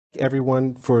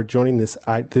everyone for joining this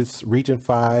Region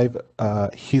 5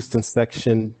 Houston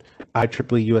section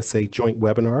IEEE USA joint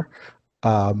webinar.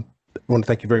 I want to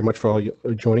thank you very much for all you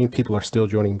joining. People are still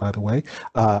joining, by the way.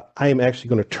 I am actually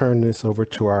going to turn this over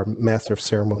to our Master of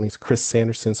Ceremonies, Chris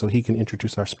Sanderson, so he can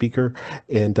introduce our speaker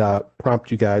and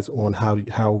prompt you guys on how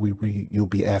you'll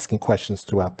be asking questions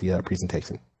throughout the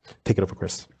presentation. Take it over,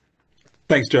 Chris.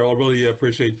 Thanks, Gerald. I really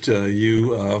appreciate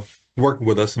you working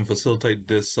with us and facilitate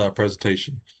this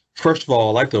presentation. First of all,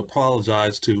 I'd like to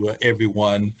apologize to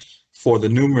everyone for the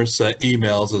numerous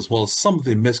emails as well as some of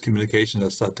the miscommunication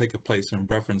that's taken place in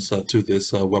reference to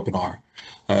this webinar.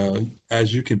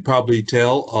 As you can probably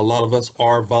tell, a lot of us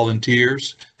are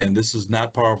volunteers, and this is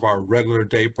not part of our regular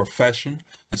day profession.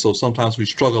 And so sometimes we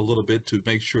struggle a little bit to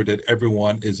make sure that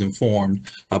everyone is informed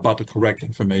about the correct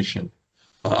information.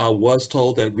 I was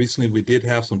told that recently we did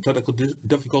have some technical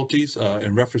difficulties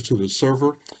in reference to the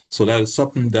server. So that is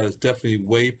something that is definitely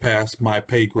way past my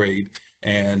pay grade.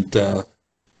 And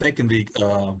thanking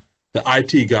the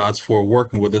IT gods for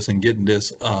working with us and getting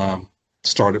this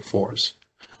started for us.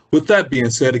 With that being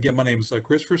said, again, my name is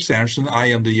Christopher Sanderson. I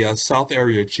am the South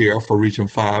Area Chair for Region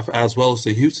 5, as well as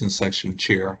the Houston Section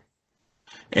Chair.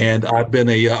 And I've been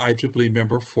a IEEE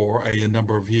member for a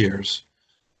number of years.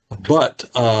 But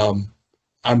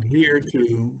I'm here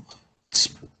to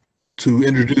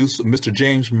introduce Mr.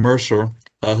 James Mercier,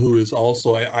 who is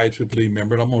also an IEEE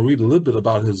member. And I'm going to read a little bit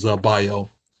about his bio.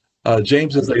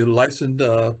 James is a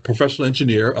licensed professional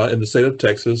engineer in the state of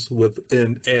Texas,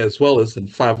 as well as in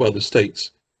 5 other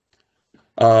states.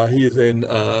 He is an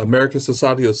American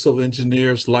Society of Civil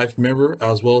Engineers Life member,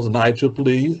 as well as an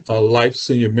IEEE Life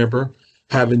Senior member,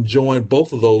 having joined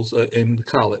both of those in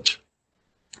college.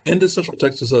 In the Central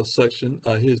Texas section,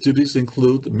 his duties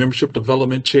include membership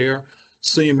development chair,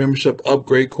 senior membership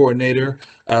upgrade coordinator,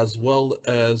 as well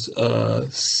as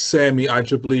SAMI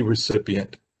IEEE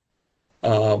recipient.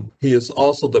 He is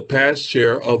also the past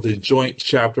chair of the joint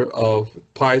chapter of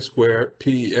Pi Square,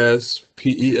 PES,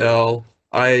 PEL,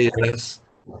 IAS,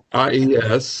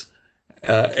 IES,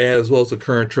 as well as the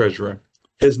current treasurer.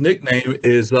 His nickname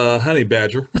is Honey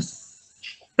Badger.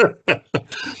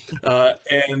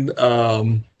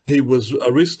 He was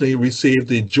recently received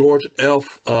the George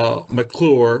F.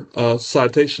 McClure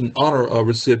Citation Honor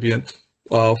recipient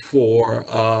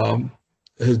for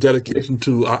his dedication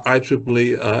to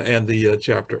IEEE and the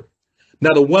chapter.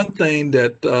 Now, the one thing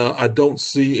that I don't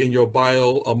see in your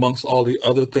bio amongst all the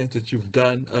other things that you've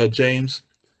done, James,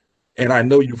 and I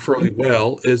know you fairly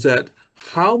well, is that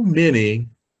how many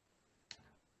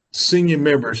senior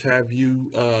members have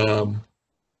you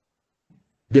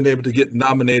been able to get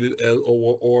nominated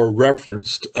or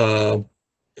referenced so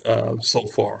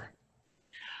far?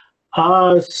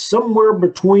 Somewhere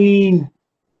between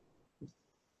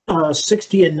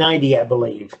 60 and 90, I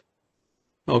believe.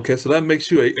 Okay, so that makes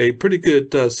you a pretty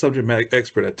good subject matter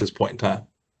expert at this point in time.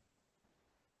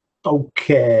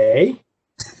 Okay.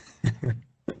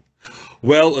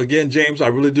 Well, again, James, I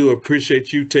really do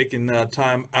appreciate you taking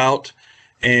time out.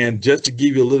 And just to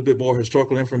give you a little bit more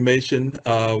historical information,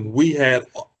 we had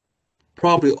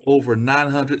probably over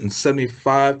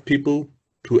 975 people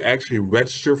to actually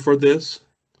register for this.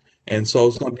 And so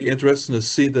it's going to be interesting to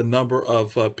see the number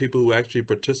of people who actually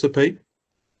participate.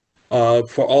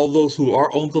 For all those who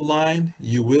are on the line,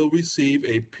 you will receive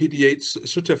a PDH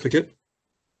certificate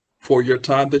for your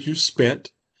time that you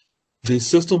spent. The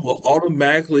system will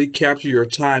automatically capture your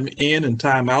time in and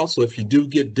time out. So if you do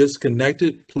get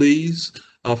disconnected, please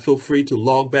feel free to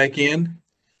log back in.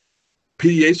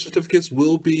 PDH certificates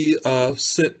will be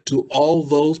sent to all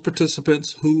those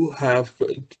participants who have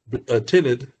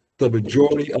attended the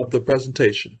majority of the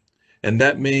presentation. And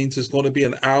that means it's going to be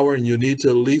an hour, and you need to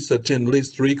at least attend at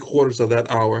least 3/4 of that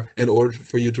hour in order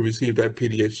for you to receive that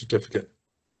PDH certificate.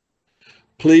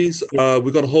 Please, we're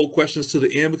going to hold questions to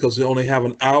the end because we only have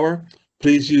an hour.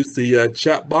 Please use the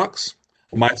chat box.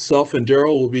 Myself and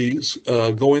Daryl will be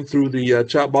going through the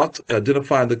chat box,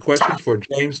 identifying the questions for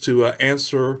James to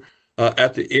answer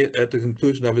at the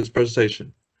conclusion of his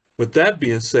presentation. With that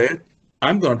being said,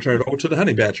 I'm going to turn it over to the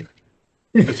Honey Badger,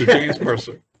 Mr. James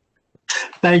Mercier.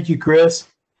 Thank you, Chris.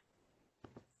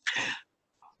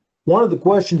 One of the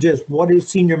questions is, what is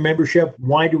senior membership?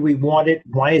 Why do we want it?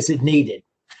 Why is it needed?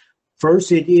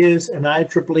 First, it is an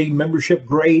IEEE membership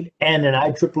grade and an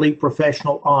IEEE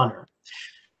professional honor.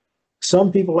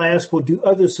 Some people ask, well, do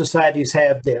other societies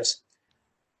have this?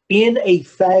 In a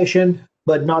fashion,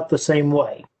 but not the same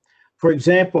way. For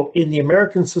example, in the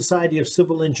American Society of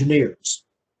Civil Engineers,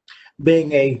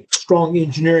 being a strong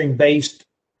engineering-based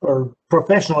or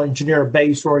professional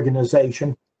engineer-based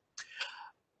organization,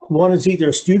 one is either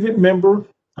a student member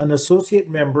an associate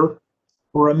member,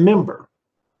 or a member.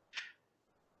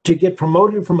 To get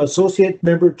promoted from associate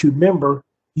member to member,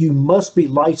 you must be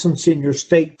licensed in your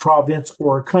state, province,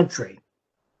 or country.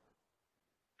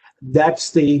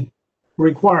 That's the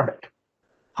requirement.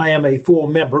 I am a full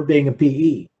member, being a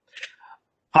PE.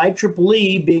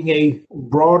 IEEE, being a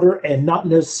broader and not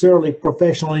necessarily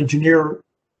professional engineer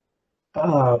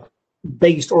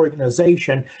based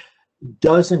organization,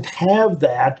 doesn't have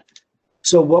that.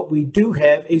 So what we do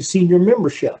have is senior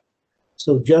membership.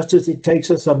 So just as it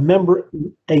takes us a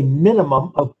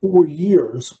minimum of 4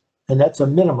 years, and that's a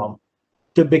minimum,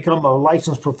 to become a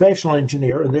licensed professional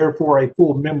engineer and therefore a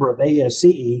full member of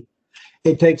ASCE,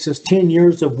 it takes us 10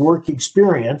 years of work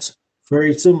experience,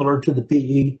 very similar to the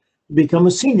PE, to become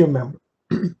a senior member.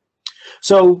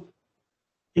 So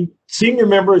senior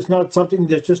member is not something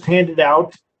that's just handed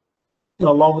out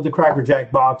along with the Cracker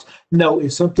Jack box. No,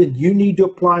 it's something you need to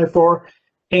apply for,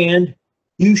 and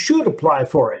you should apply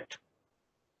for it.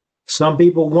 Some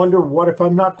people wonder, what if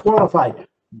I'm not qualified?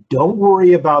 Don't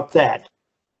worry about that.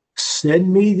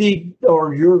 Send me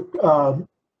your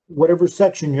whatever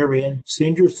section you're in,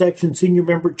 send your section senior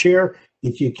member chair.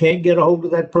 If you can't get a hold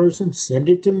of that person, send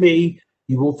it to me.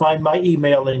 You will find my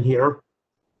email in here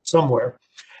somewhere,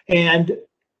 and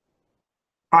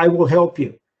I will help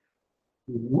you.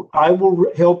 I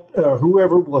will help,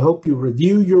 whoever will help you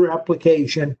review your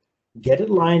application, get it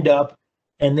lined up,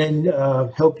 and then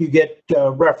help you get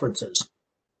references.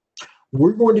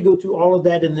 We're going to go through all of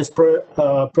that in this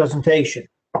presentation.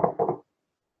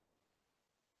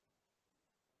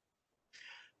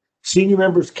 Senior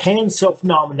members can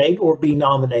self-nominate or be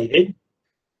nominated.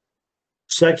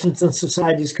 Sections and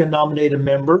societies can nominate a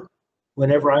member.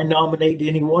 Whenever I nominate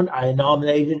anyone, I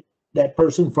nominated that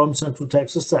person from Central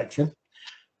Texas section.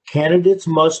 Candidates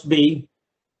must be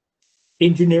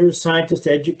engineers, scientists,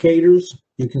 educators.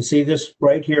 You can see this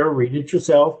right here, read it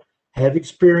yourself. Have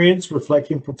experience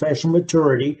reflecting professional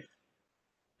maturity.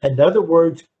 In other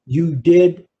words, you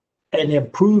did an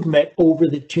improvement over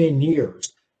the 10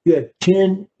 years. You have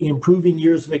 10 improving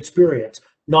years of experience,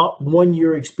 not 1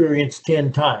 year experience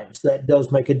 10 times. That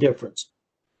does make a difference.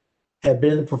 Have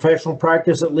been in professional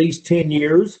practice at least 10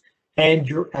 years, and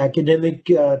your academic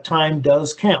time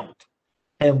does count.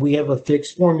 And we have a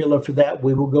fixed formula for that.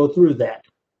 We will go through that.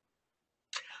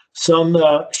 Some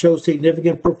show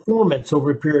significant performance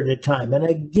over a period of time. And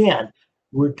again,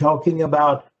 we're talking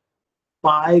about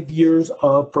 5 years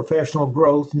of professional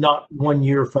growth, not 1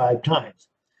 year 5 times.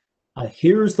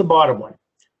 Here's the bottom one.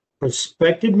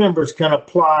 Prospective members can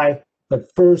apply,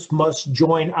 but first must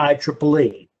join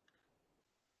IEEE.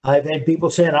 I've had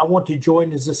people saying, I want to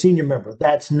join as a senior member.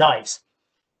 That's nice.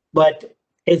 But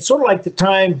it's sort of like the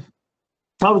time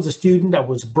I was a student, I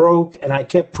was broke, and I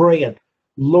kept praying,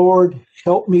 Lord,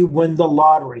 help me win the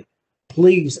lottery.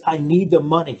 Please, I need the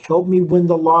money. Help me win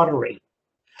the lottery.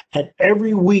 And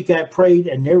every week I prayed,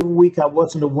 and every week I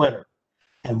wasn't a winner.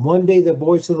 And one day the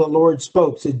voice of the Lord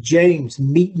spoke, said, James,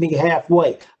 meet me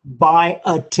halfway. Buy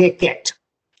a ticket.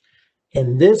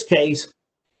 In this case,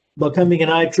 becoming an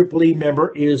IEEE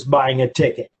member is buying a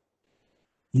ticket.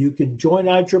 You can join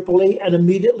IEEE and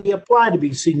immediately apply to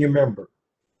be senior member.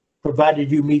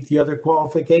 Provided you meet the other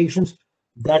qualifications,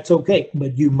 that's okay,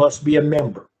 but you must be a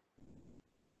member.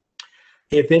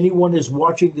 If anyone is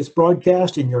watching this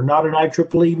broadcast and you're not an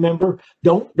IEEE member,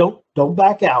 don't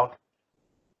back out.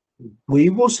 We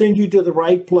will send you to the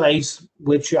right place,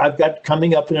 which I've got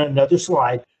coming up in another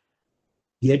slide.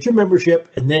 Get your membership,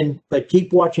 but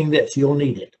keep watching this. You'll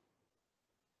need it.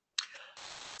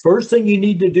 First thing you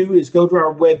need to do is go to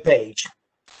our webpage.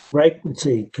 Right? Let's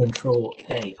see, Control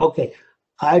A. Okay.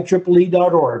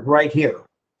 IEEE.org right here.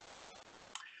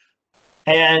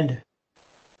 And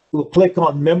we'll click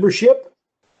on membership,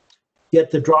 get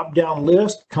the drop-down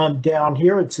list, come down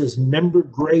here. It says member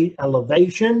grade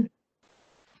elevation.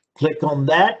 Click on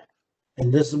that,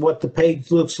 and this is what the page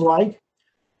looks like.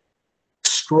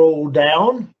 Scroll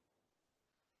down,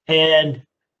 and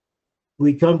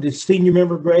we come to senior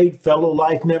member grade, fellow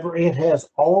life member. It has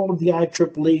all of the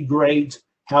IEEE grades,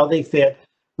 how they fit,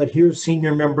 but here's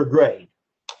senior member grade.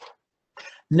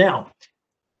 Now,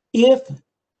 if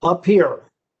up here,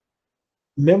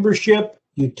 membership,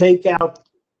 you take out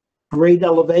grade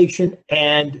elevation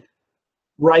and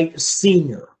write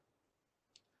senior,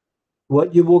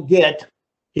 what you will get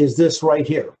is this right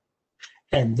here.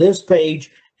 And this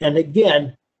page, and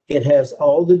again, it has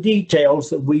all the details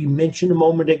that we mentioned a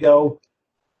moment ago.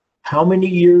 How many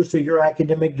years do your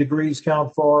academic degrees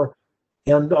count for,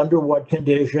 and under what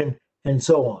condition, and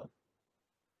so on.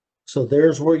 So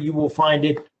there's where you will find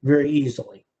it very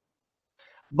easily.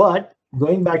 But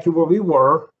going back to where we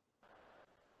were,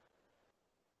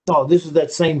 Oh, this is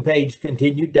that same page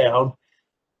continued down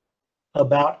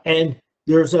about, and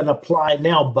there's an apply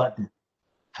now button.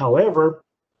 However,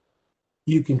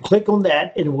 you can click on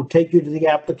that and it will take you to the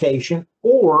application,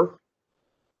 or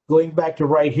going back to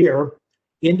right here,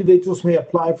 individuals may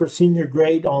apply for senior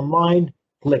grade online.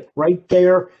 Click right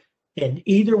there, and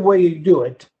either way you do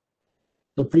it,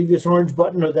 the previous orange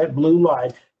button or that blue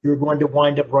line, you're going to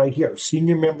wind up right here,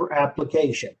 senior member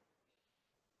application.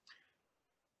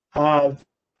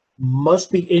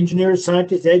 Must be engineers,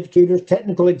 scientists, educators,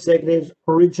 technical executives,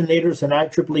 originators, and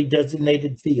IEEE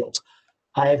designated fields.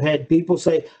 I have had people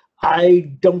say,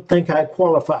 I don't think I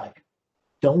qualify.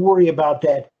 Don't worry about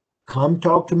that. Come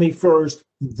talk to me first,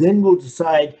 then we'll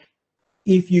decide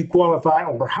if you qualify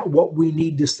or what we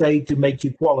need to say to make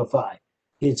you qualify.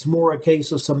 It's more a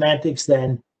case of semantics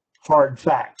than hard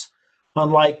facts.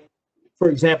 Unlike, for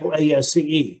example,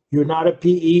 ASCE, you're not a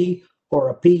PE or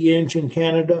a PEng in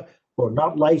Canada or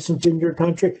not licensed in your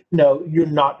country. No, you're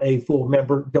not a full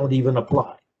member. Don't even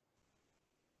apply.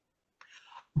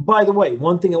 By the way,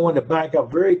 one thing I want to back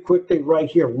up very quickly right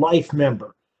here, life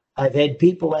member. I've had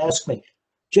people ask me,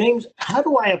 James, how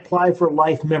do I apply for a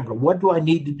life member? What do I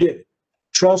need to do?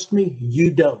 Trust me,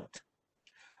 you don't.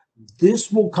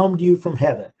 This will come to you from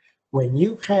heaven. When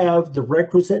you have the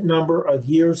requisite number of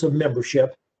years of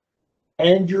membership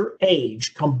and your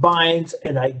age combines,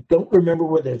 and I don't remember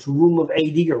whether it's rule of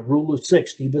 80 or rule of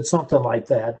 60, but something like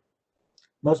that.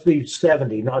 Must be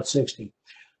 70, not 60.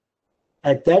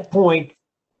 At that point,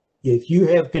 if you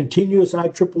have continuous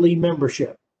IEEE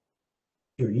membership,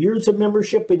 your years of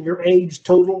membership and your age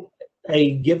total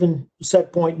a given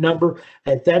set point number,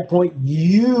 at that point,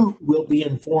 you will be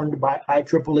informed by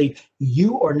IEEE,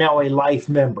 you are now a life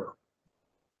member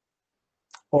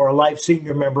or a life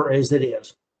senior member as it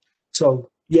is. So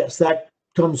yes, that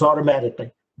comes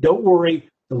automatically. Don't worry,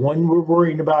 the one we're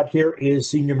worrying about here is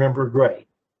senior member grade.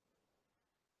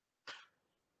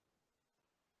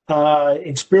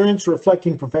 Experience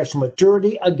reflecting professional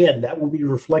maturity. Again, that will be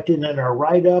reflected in our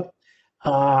write-up.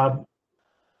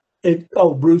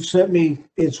 Bruce sent me,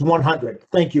 it's 100.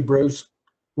 Thank you, Bruce.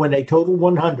 When they total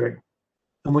 100,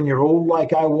 and when you're old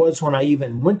like I was when I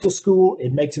even went to school,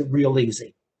 it makes it real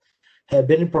easy. Have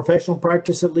been in professional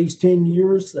practice at least 10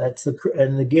 years.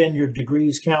 And again, your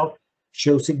degrees count,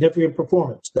 show significant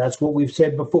performance. That's what we've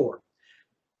said before.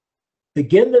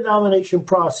 Begin the nomination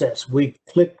process. We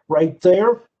click right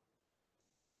there.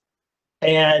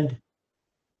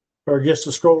 Or just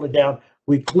to scroll it down,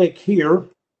 we click here,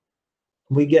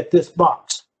 we get this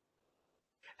box.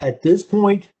 At this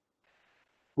point,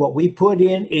 what we put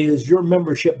in is your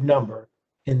membership number.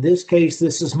 In this case,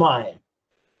 this is mine.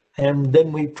 And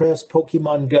then we press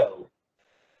Pokemon Go.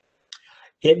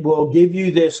 It will give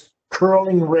you this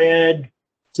curling red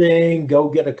thing, go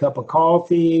get a cup of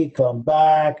coffee, come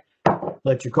back,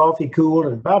 let your coffee cool,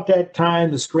 and about that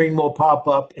time, the screen will pop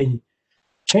up, and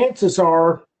chances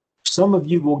are some of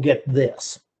you will get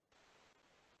this.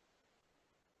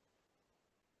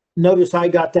 Notice I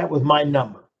got that with my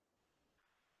number.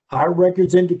 Our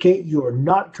records indicate you are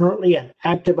not currently an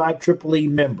active IEEE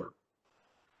member.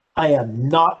 I am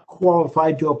not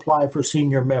qualified to apply for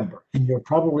senior member. And you're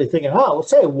probably thinking, oh,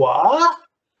 say what?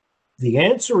 The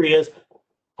answer is,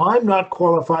 I'm not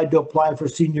qualified to apply for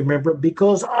senior member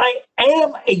because I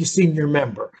am a senior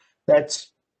member.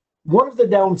 That's one of the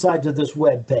downsides of this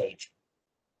web page.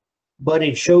 But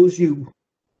it shows you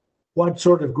what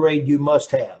sort of grade you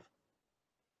must have.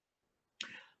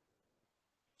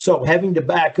 So having to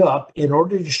back up, in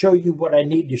order to show you what I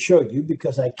need to show you,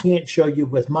 because I can't show you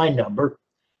with my number,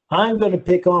 I'm going to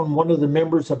pick on one of the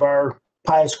members of our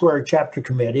Pi Square chapter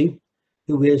committee,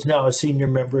 who is now a senior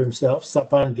member himself,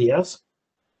 Sapan Vias.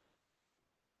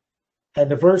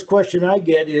 And the first question I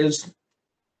get is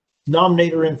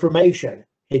nominator information.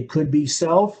 It could be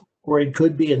self, or it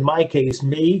could be, in my case,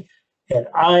 me, and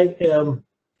I am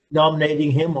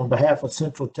nominating him on behalf of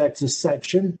Central Texas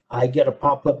section. I get a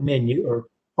pop-up menu or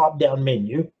pop-down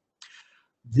menu.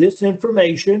 This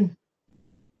information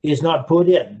is not put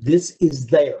in. This is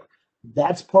there.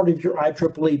 That's part of your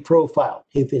IEEE profile.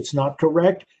 If it's not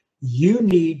correct, you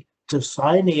need to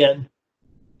sign in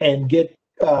and get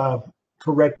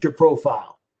correct your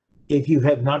profile. If you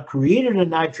have not created an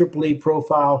IEEE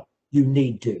profile, you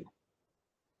need to.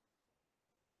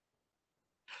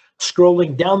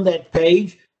 Scrolling down that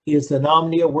page, is the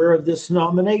nominee aware of this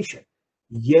nomination?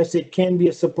 Yes, it can be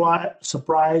a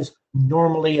surprise.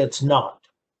 Normally, it's not.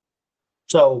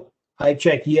 So I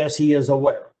check, yes, he is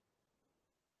aware.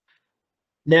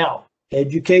 Now,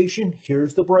 education,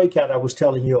 here's the breakout I was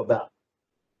telling you about.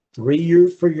 3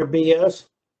 years for your BS,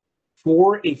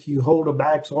 4 if you hold a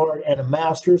bachelor and a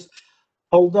master's.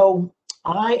 Although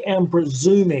I am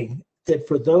presuming that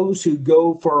for those who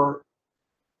go for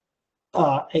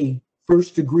a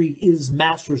first degree is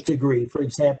master's degree, for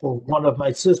example, one of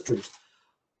my sisters,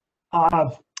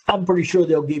 I'm pretty sure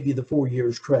they'll give you the 4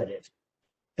 years credit.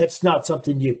 That's not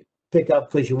something you pick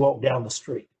up because you walk down the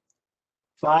street.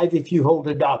 5 if you hold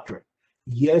a doctorate.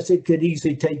 Yes, it could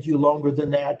easily take you longer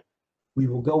than that. We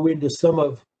will go into some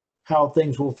of how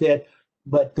things will fit,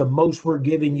 but the most we're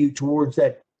giving you towards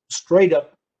that straight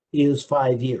up is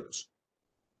 5 years.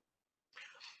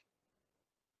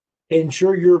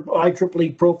 Ensure your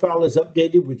IEEE profile is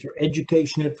updated with your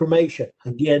education information.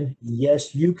 Again,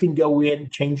 yes, you can go in,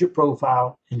 change your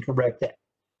profile, and correct that.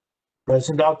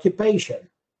 Present occupation.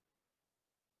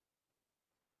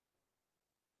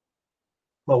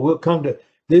 Well, we'll come to,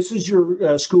 this is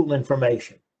your school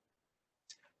information.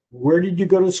 Where did you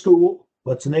go to school?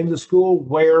 What's the name of the school?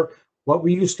 Where? What were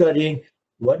you studying?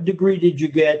 What degree did you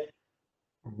get?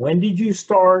 When did you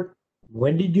start?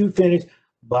 When did you finish?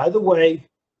 By the way,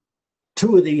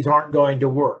 2 of these aren't going to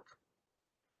work.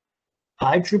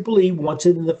 IEEE wants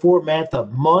it in the format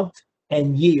of month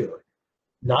and year,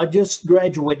 not just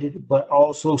graduated, but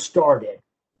also started.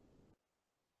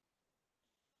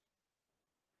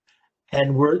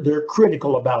 And they're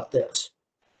critical about this.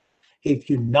 If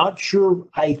you're not sure,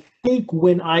 I think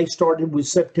when I started was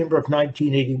September of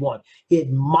 1981.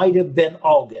 It might have been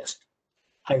August.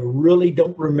 I really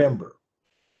don't remember.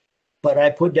 But I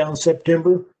put down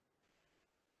September.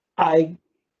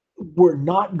 We're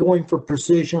not going for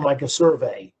precision like a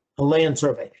survey, a land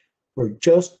survey. We're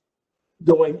just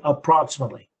going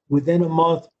approximately. Within a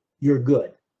month, you're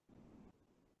good.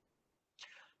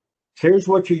 Here's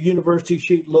what your university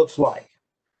sheet looks like.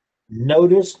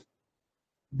 Notice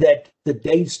that the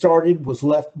date started was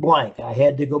left blank. I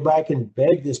had to go back and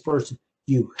beg this person,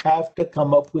 you have to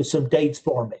come up with some dates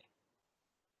for me.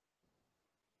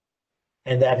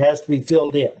 And that has to be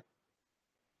filled in.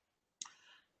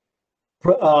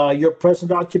 Your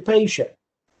present occupation.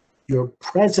 Your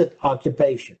present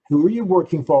occupation. Who are you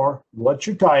working for? What's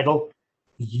your title?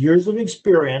 Years of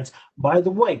experience. By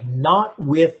the way, not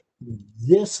with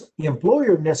this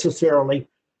employer necessarily,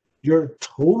 your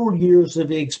total years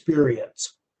of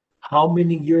experience. How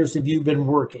many years have you been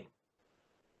working?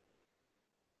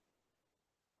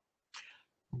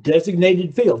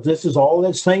 Designated fields. This is all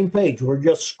that same page. We're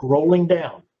just scrolling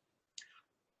down.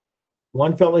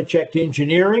 One fellow checked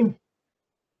engineering.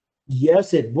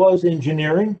 Yes, it was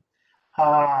engineering.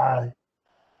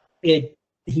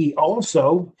 He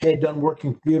also had done work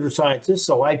in computer sciences,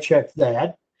 so I checked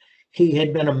that. He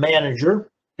had been a manager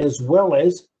as well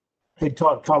as had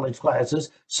taught college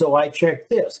classes, so I checked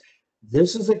this.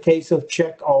 This is a case of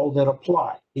check all that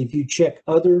apply. If you check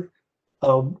other,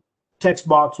 text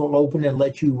box will open and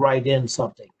let you write in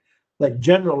something. But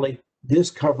generally, this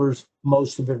covers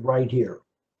most of it right here.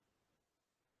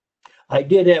 I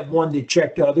did have one that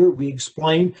checked other, we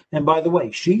explained, and by the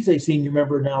way, she's a senior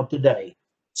member now today.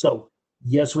 So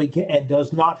yes, we can, and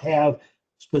does not have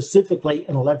specifically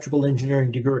an electrical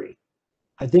engineering degree.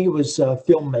 I think it was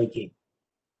filmmaking,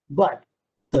 but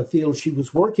the field she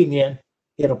was working in,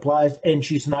 it applies, and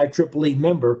she's an IEEE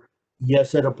member.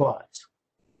 Yes, it applies.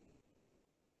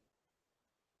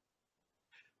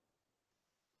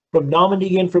 From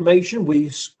nominee information, we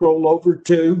scroll over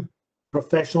to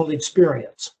professional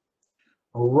experience.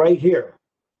 Right here.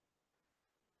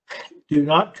 Do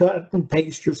not cut and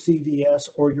paste your CVS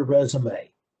or your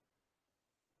resume.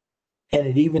 And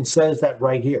it even says that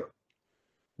right here.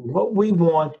 What we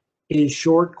want is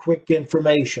short, quick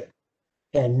information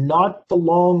and not the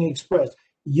long express.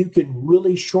 You can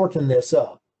really shorten this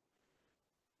up.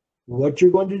 What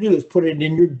you're going to do is put it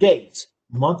in your dates,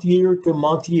 month, year to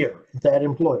month, year, that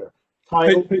employer.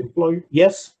 Title, employer,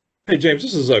 yes? Hey, James,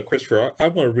 this is Christopher. I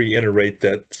want to reiterate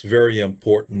that it's very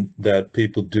important that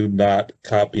people do not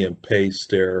copy and paste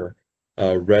their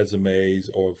resumes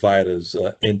or vitas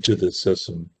into the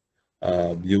system.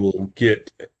 You will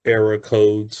get error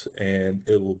codes and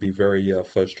it will be very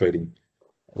frustrating.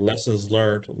 Lessons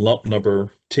learned, lump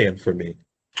number 10 for me.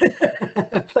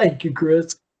 Thank you,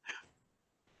 Chris.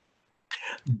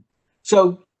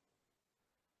 So,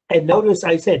 and notice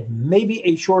I said maybe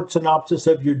a short synopsis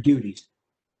of your duties.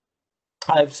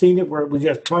 I've seen it where it was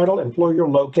just title, employer,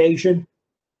 location,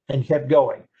 and kept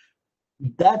going.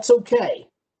 That's okay.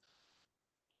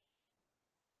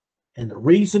 And the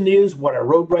reason is what I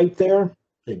wrote right there.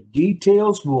 The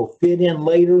details will fit in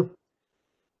later.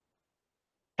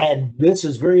 And this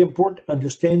is very important to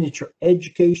understand that your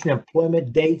education and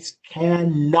employment dates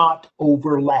cannot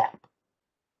overlap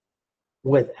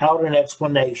without an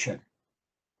explanation.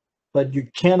 But you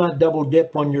cannot double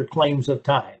dip on your claims of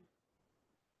time.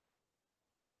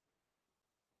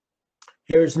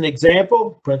 Here's an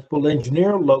example: principal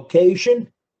engineer,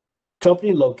 location,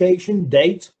 company location,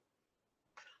 dates,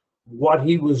 what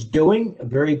he was doing,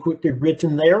 very quickly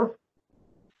written there.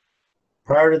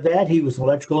 Prior to that, he was an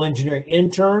electrical engineering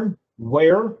intern.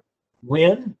 Where,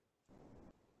 when,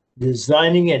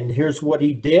 designing, and here's what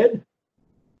he did.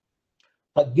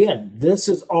 Again, this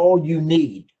is all you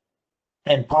need,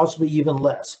 and possibly even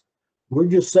less. We're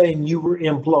just saying you were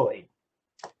employed.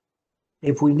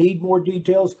 If we need more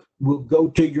details, we'll go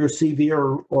to your CV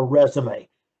or resume.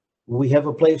 We have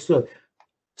a place to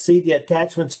see the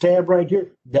attachments tab right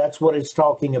here. That's what it's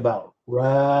talking about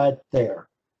right there.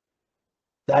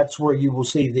 That's where you will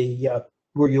see the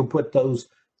where you'll put those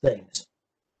things.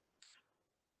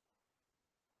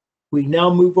 We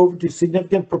now move over to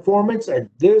significant performance, and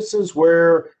this is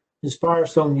where, as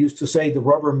Firestone used to say, the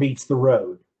rubber meets the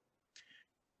road.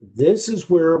 This is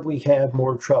where we have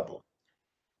more trouble.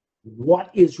 What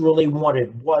is really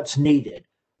wanted? What's needed?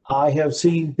 I have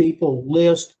seen people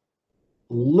list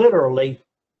literally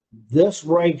this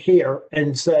right here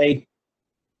and say,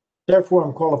 therefore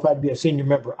I'm qualified to be a senior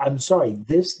member. I'm sorry,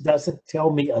 this doesn't tell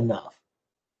me enough.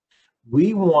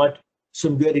 We want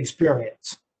some good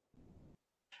experience.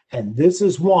 And this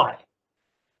is why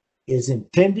is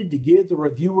intended to give the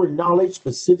reviewer knowledge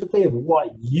specifically of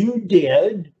what you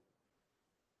did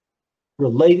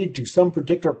related to some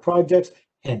particular projects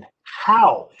and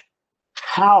how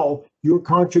your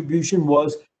contribution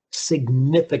was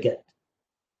significant.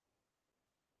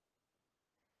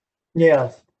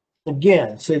 Yeah,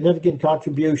 again, significant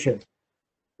contribution.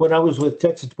 When I was with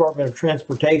Texas Department of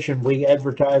Transportation, we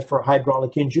advertised for a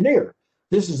hydraulic engineer.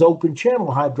 This is open channel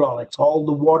hydraulics, all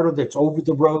the water that's over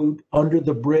the road, under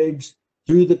the bridge,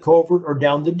 through the culvert, or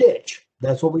down the ditch.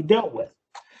 That's what we dealt with.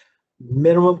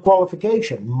 Minimum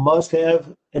qualification, must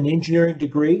have an engineering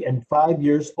degree and 5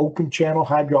 years open channel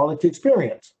hydraulics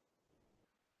experience.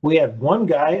 We had one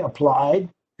guy applied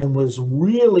and was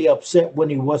really upset when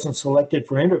he wasn't selected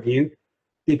for interview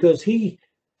because he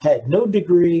had no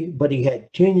degree, but he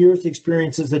had 10 years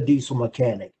experience as a diesel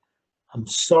mechanic. I'm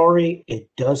sorry, it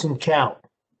doesn't count.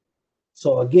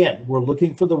 So again, we're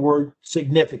looking for the word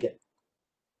significant.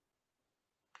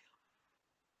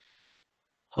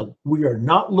 We are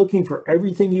not looking for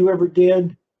everything you ever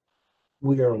did.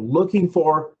 We are looking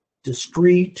for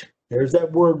discrete, there's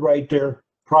that word right there,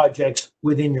 projects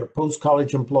within your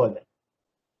post-college employment.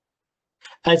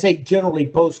 I say generally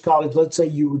post-college, let's say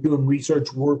you were doing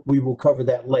research work, we will cover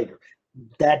that later.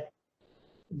 That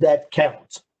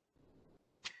counts.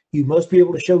 You must be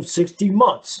able to show 60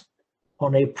 months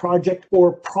on a project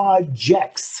or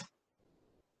projects.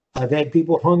 I've had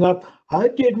people hung up, I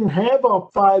didn't have a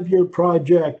 5-year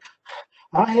project.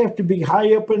 I have to be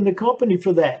high up in the company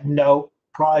for that. No,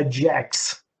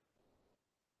 projects.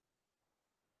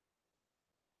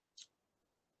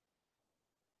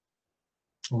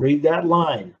 Read that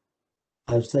line.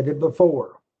 I've said it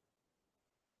before.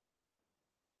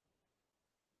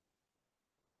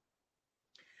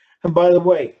 And by the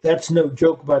way, that's no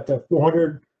joke about the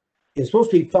 400. It's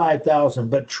supposed to be 5,000,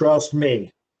 but trust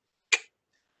me,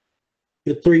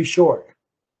 you're 3 short.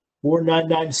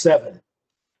 4,997.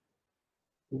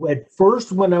 At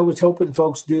first, when I was helping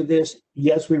folks do this,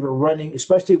 yes, we were running,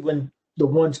 especially when the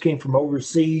ones came from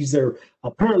overseas, there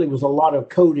apparently was a lot of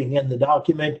coding in the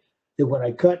document that when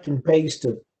I cut and paste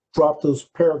to drop those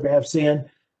paragraphs in,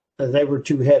 they were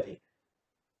too heavy.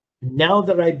 Now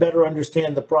that I better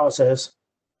understand the process,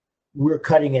 we're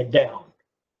cutting it down.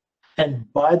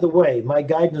 And by the way, my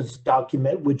guidance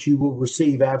document, which you will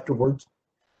receive afterwards,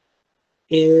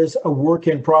 is a work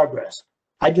in progress.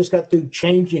 I just got through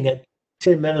changing it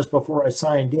 10 minutes before I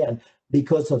signed in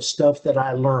because of stuff that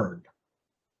I learned.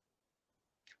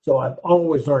 So I'm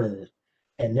always learning this.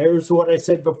 And there's what I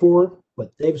said before,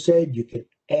 what they've said, you could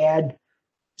add,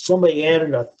 somebody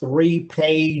added a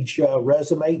 3-page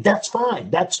resume. That's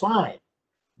fine, that's fine.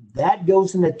 That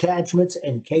goes in attachments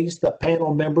in case the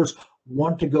panel members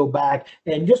want to go back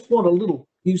and just want a little,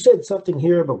 you said something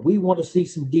here, but we want to see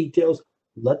some details.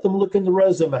 Let them look in the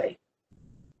resume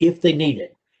if they need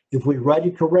it. If we write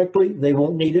it correctly, they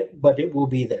won't need it, but it will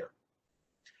be there.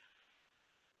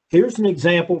 Here's an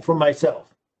example from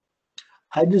myself.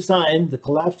 I designed the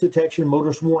collapse detection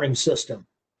motor warning system.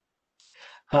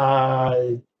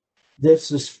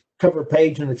 This is cover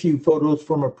page and a few photos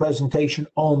from a presentation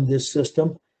on this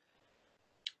system.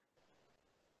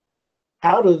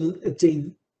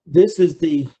 This is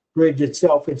the bridge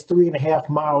itself. It's 3.5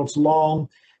 miles long.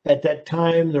 At that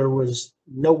time, there was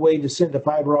no way to send a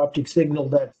fiber optic signal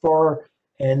that far.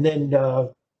 And then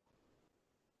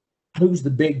who's the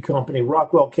big company?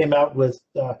 Rockwell came out with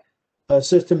a a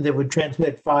system that would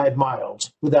transmit 5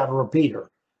 miles without a repeater.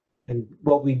 And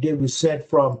what we did was sent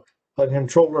from a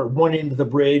controller at one end of the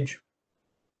bridge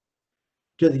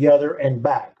to the other and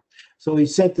back. So we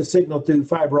sent the signal through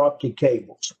fiber optic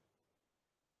cables.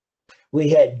 We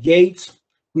had gates,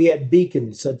 we had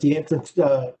beacons at the entrance,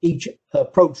 each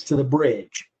approach to the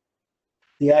bridge.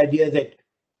 The idea that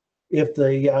if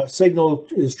the signal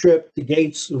is tripped,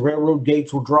 the railroad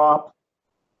gates will drop,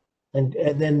 and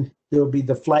then there'll be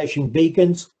the flashing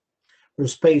beacons. They're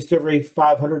spaced every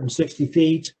 560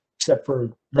 feet, except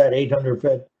for that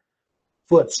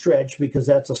 800-foot stretch, because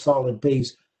that's a solid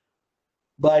piece.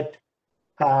 But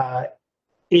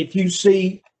if you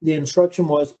see, the instruction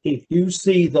was, if you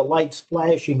see the lights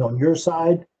flashing on your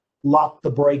side, lock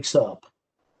the brakes up.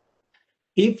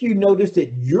 If you notice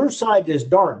that your side is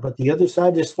dark, but the other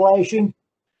side is flashing,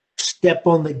 step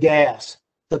on the gas.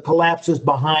 The collapse is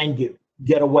behind you.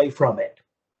 Get away from it.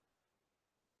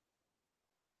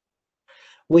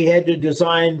 We had to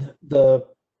design the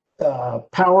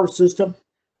power system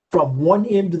from one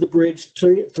end of the bridge,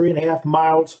 3.5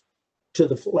 miles to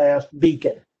the last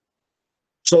beacon,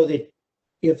 so that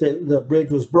if the bridge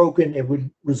was broken, it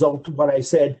would result in what I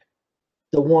said.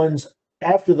 The ones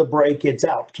after the break, it's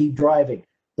out, keep driving.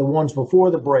 The ones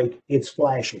before the break, it's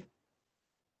flashing.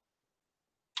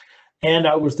 And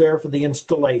I was there for the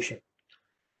installation.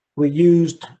 We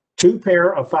used 2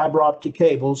 pair of fiber optic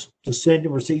cables to send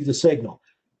and receive the signal.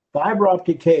 Fiber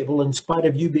optic cable, in spite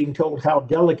of you being told how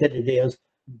delicate it is,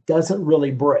 doesn't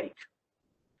really break.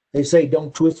 They say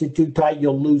don't twist it too tight,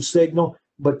 you'll lose signal,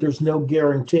 but there's no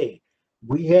guarantee.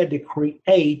 We had to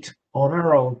create on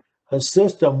our own a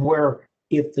system where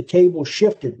if the cable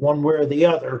shifted one way or the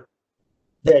other,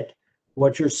 that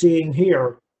what you're seeing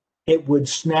here, it would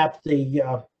snap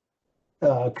the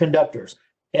conductors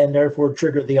and therefore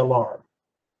trigger the alarm.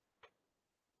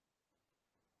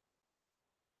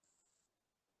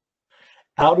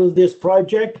 Out of this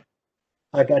project,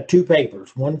 I got 2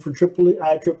 papers, one for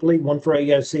IEEE, one for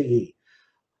ASCE.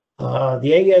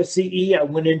 The ASCE, I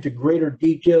went into greater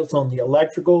details on the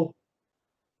electrical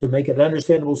to make it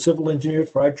understandable civil engineers.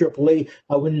 For IEEE,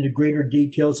 I went into greater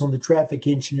details on the traffic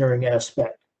engineering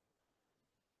aspect.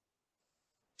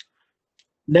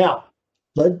 Now,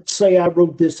 let's say I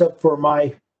wrote this up for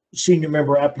my senior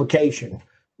member application,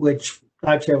 which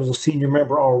actually I was a senior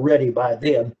member already by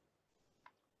then.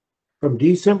 From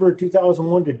December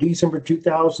 2001 to December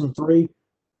 2003,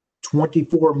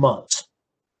 24 months.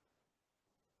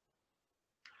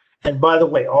 And by the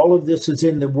way, all of this is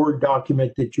in the Word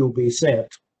document that you'll be sent.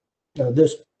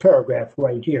 This paragraph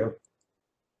right here.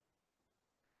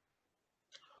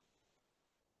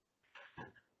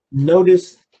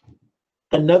 Notice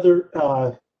another,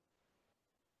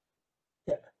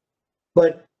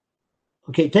 but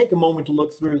okay, take a moment to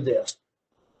look through this.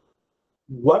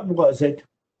 What was it?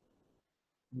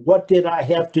 What did I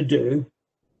have to do?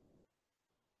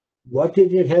 What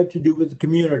did it have to do with the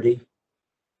community?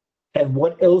 And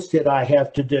what else did I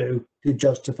have to do to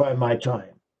justify my time?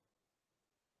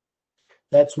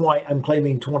 That's why I'm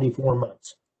claiming 24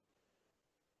 months.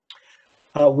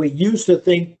 We used to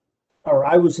think, or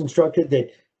I was instructed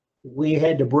that we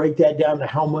had to break that down to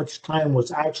how much time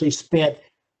was actually spent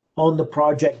on the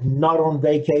project, not on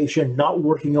vacation, not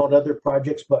working on other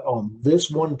projects, but on this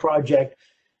one project.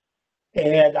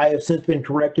 And I have since been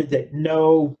corrected that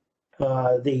no,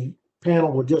 the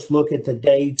panel will just look at the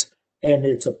dates, and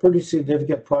it's a pretty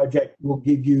significant project. We'll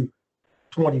give you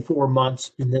 24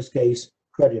 months, in this case,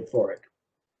 credit for it.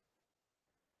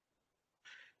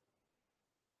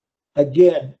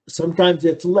 Again, sometimes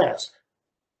it's less.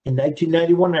 In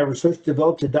 1991, I researched,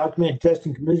 developed, and documented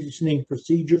testing commissioning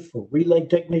procedures for relay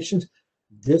technicians.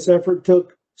 This effort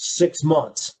took 6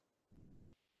 months.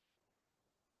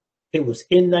 It was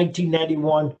in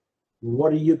 1991.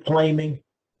 What are you claiming?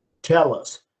 Tell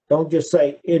us. Don't just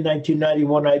say, in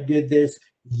 1991, I did this.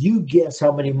 You guess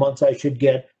how many months I should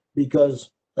get, because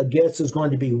a guess is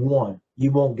going to be 1.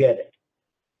 You won't get it.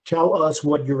 Tell us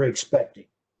what you're expecting.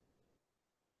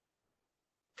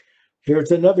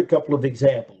 Here's another couple of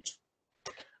examples.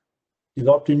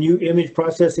 Developed a new image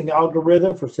processing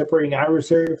algorithm for separating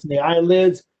iris area from the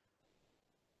eyelids.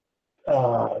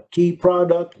 Key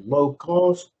product, low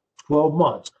cost, 12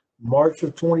 months. March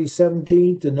of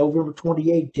 2017 to November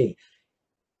 2018.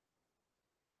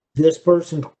 This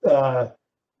person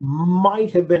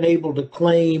might have been able to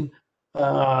claim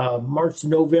March to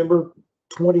November,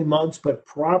 20 months, but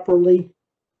properly,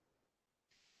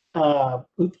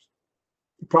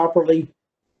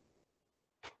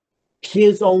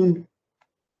 his own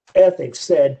ethics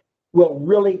said, well,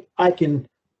 really, I can,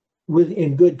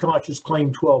 in good conscience,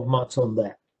 claim 12 months on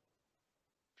that.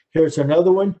 Here's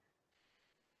another one.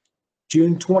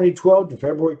 June 2012 to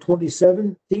February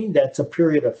 2017. That's a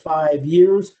period of 5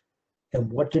 years.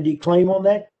 And what did he claim on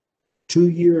that? 2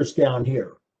 years down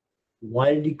here.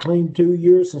 Why did he claim 2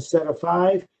 years instead of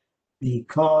 5?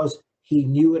 Because he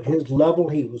knew at his level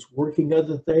he was working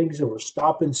other things that were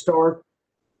stop and start,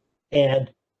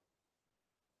 and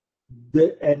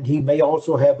he may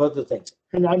also have other things.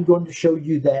 And I'm going to show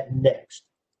you that next.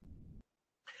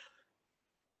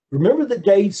 Remember the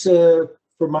dates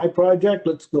for my project?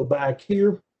 Let's go back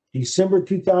here. December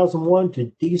 2001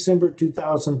 to December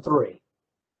 2003.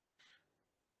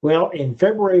 Well, in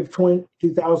February of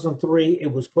 2003,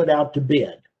 it was put out to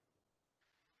bid.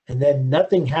 And then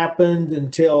nothing happened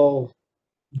until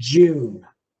June,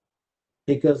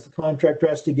 because the contractor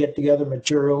has to get together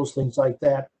materials, things like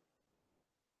that.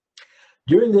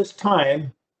 During this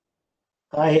time,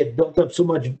 I had built up so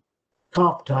much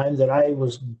comp time that I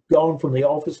was gone from the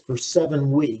office for 7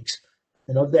 weeks.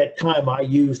 And of that time, I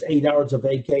used 8 hours of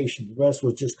vacation. The rest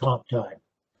was just comp time.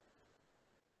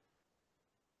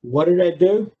 What did I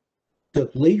do?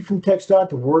 Took leave from TxDOT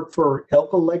to work for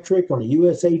Elk Electric on a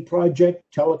USAID project,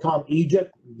 Telecom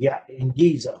Egypt, in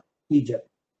Giza, Egypt.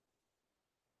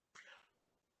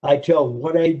 I tell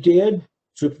what I did,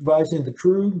 supervising the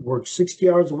crew, worked 60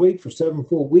 hours a week for 7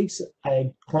 full weeks.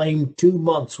 I claimed 2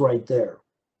 months right there.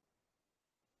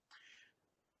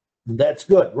 That's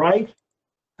good, right?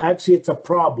 Actually, it's a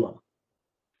problem.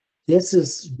 This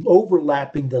is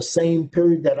overlapping the same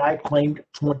period that I claimed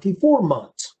 24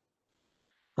 months.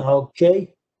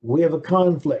 Okay, we have a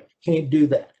conflict. Can't do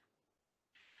that.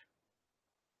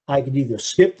 I could either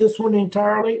skip this one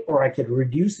entirely, or I could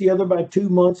reduce the other by 2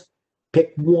 months.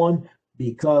 Pick one,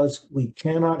 because we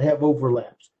cannot have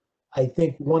overlaps. I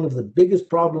think one of the biggest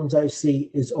problems I see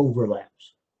is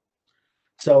overlaps.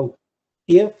 So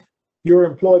if your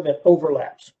employment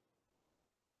overlaps,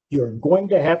 you're going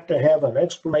to have an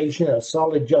explanation, a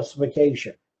solid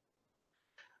justification.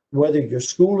 Whether your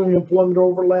school and employment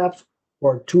overlaps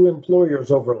or 2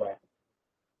 employers overlap.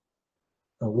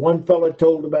 One fellow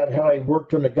told about how he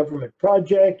worked on a government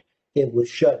project. It was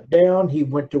shut down. He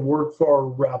went to work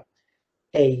for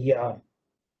a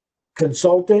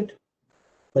consultant,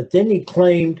 but then he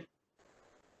claimed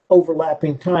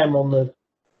overlapping time on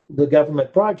the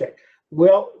government project.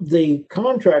 Well, the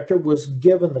contractor was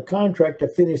given the contract to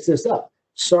finish this up.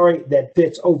 Sorry, that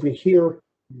fits over here,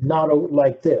 not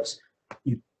like this.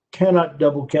 You cannot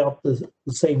double count the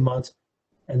same months,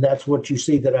 and that's what you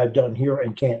see that I've done here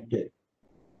and can't do.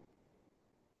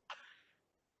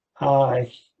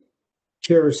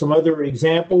 Here are some other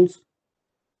examples.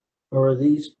 Or are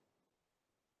these?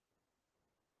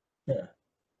 Yeah.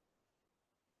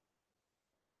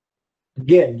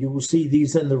 Again, you will see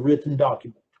these in the written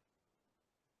document.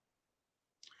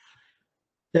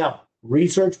 Now,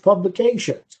 research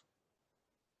publications.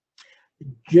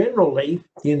 Generally,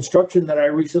 the instruction that I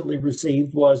recently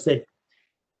received was that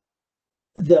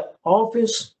the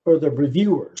office or the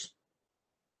reviewers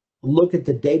look at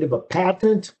the date of a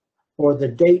patent or the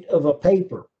date of a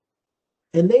paper.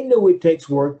 And they know it takes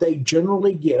work. They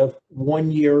generally give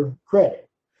 1 year credit.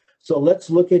 So let's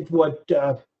look at what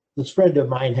this friend of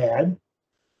mine had.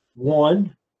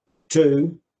 1,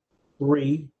 2,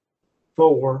 3,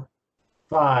 4,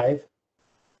 5,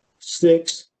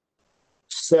 6,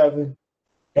 7,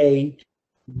 8,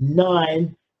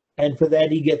 9, and for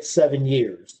that he gets 7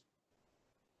 years.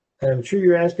 And I'm sure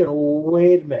you're asking,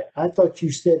 wait a minute, I thought you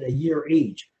said a year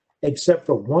each, except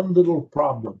for one little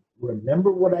problem.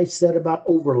 Remember what I said about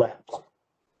overlaps.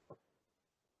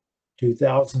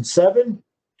 2007,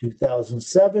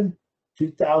 2007,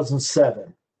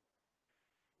 2007.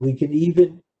 We can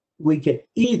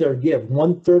either give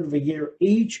 1/3 of a year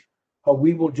each, or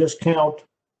we will just count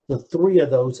the 3 of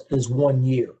those as 1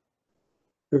 year.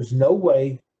 There's no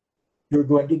way you're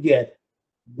going to get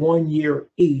 1 year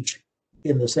each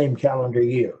in the same calendar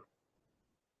year.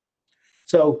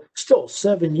 So still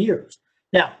 7 years.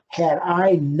 Now, had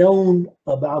I known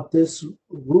about this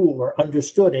rule or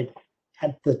understood it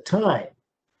at the time,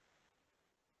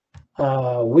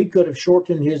 we could have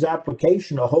shortened his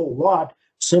application a whole lot,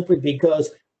 simply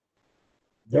because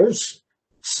there's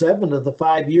 7 of the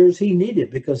 5 years he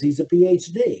needed because he's a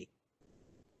PhD.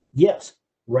 Yes,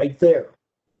 right there.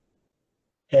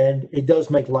 And it does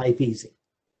make life easy.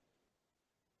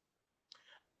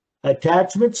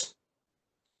 Attachments,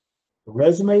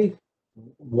 resume,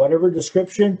 whatever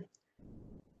description.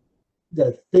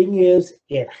 The thing is,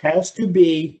 it has to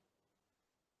be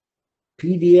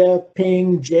PDF,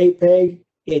 PNG, JPEG.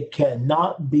 It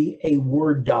cannot be a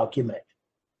Word document.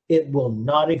 It will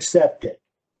not accept it.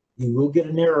 You will get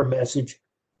an error message.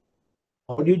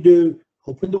 All you do,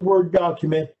 open the Word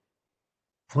document,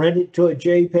 print it to a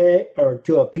JPEG or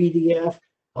to a PDF.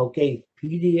 Okay,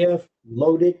 PDF,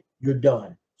 load it, you're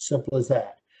done. Simple as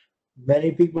that.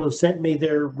 Many people have sent me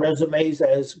their resumes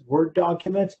as Word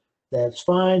documents. That's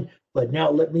fine, but now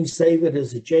let me save it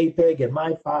as a JPEG in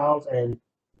my files, and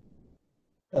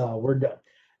we're done.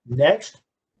 Next,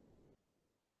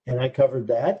 and I covered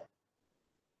that,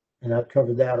 and I've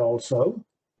covered that also.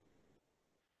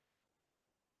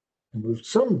 And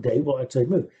someday, well, I'd say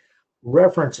move.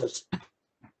 References.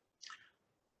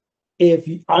 If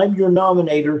I'm your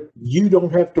nominator, you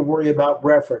don't have to worry about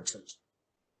references.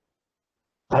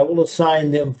 I will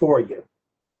assign them for you.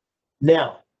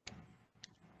 Now.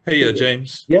 Hey,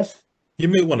 James. Yes? You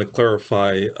may want to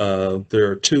clarify, there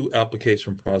are two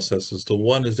application processes. The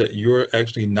one is that you're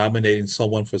actually nominating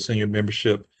someone for senior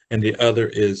membership, and the other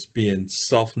is being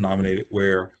self-nominated,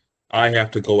 where I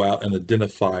have to go out and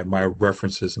identify my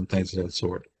references and things of that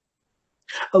sort.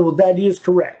 Oh, well, that is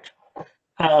correct.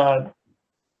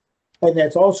 And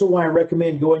that's also why I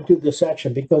recommend going through the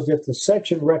section, because if the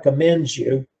section recommends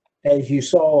you, as you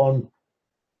saw on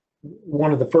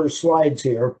one of the first slides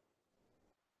here,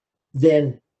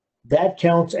 then that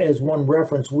counts as one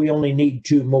reference. We only need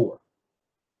two more.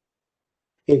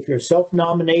 If you're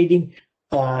self-nominating,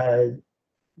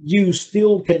 you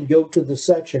still can go to the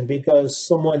section, because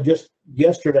someone just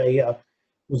yesterday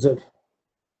was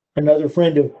another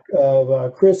friend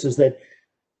of Chris's that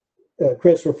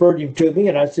Chris referred him to me,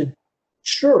 and I said,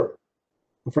 sure.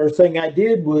 The first thing I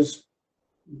did was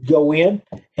go in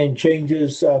and change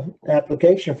his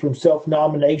application from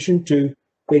self-nomination to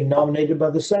being nominated by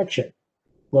the section.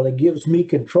 Well, it gives me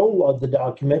control of the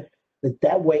document, but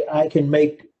that way I can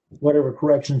make whatever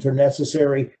corrections are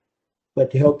necessary,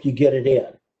 but to help you get it in.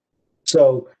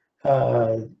 So,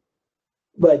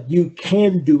 but you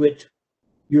can do it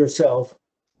yourself,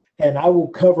 and I will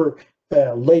cover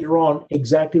later on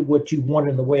exactly what you want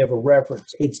in the way of a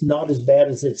reference. It's not as bad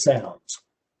as it sounds.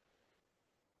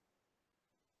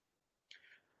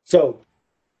 So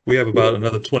we have about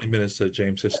another 20 minutes,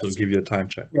 James, just to give you a time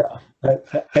check. Yeah,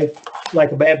 I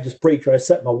like a Baptist preacher, I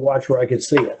set my watch where I could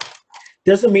see it.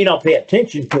 Doesn't mean I'll pay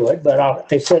attention to it, but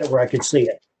I set it where I could see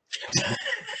it.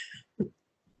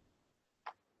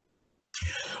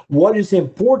 What is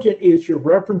important is your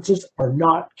references are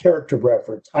not character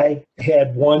reference. I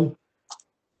had one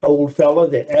old fella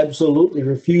that absolutely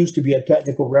refused to be a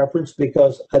technical reference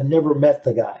because I've never met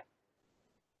the guy.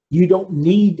 You don't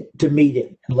need to meet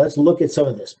him. And let's look at some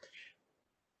of this.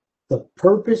 The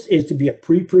purpose is to be a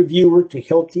pre-previewer to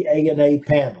help the A&A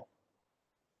panel.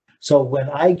 So when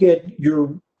I get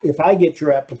if I get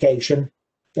your application,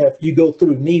 if you go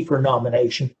through me for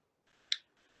nomination,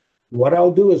 what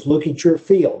I'll do is look at your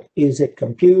field. Is it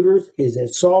computers? Is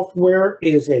it software?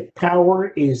 Is it power?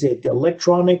 Is it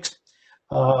electronics?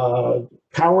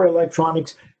 Power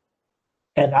electronics?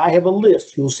 And I have a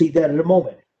list. You'll see that in a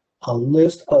moment. A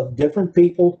list of different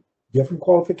people, different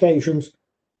qualifications,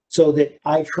 so that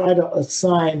I try to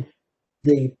assign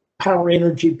the power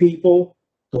energy people,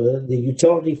 the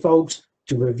utility folks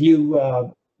to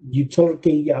review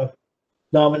utility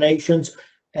nominations,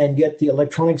 and get the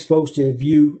electronics folks to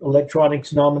view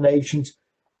electronics nominations,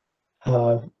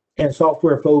 and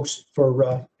software folks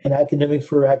for and academics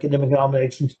for academic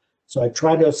nominations. So I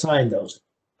try to assign those.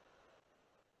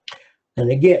 And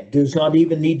again, does not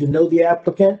even need to know the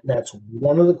applicant. That's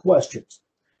one of the questions.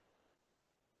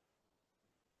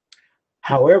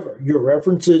 However, your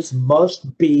references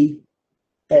must be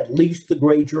at least the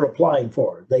grade you're applying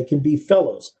for. They can be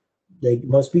fellows. They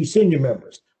must be senior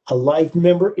members. A life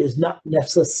member is not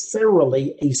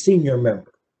necessarily a senior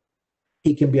member.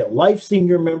 He can be a life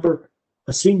senior member,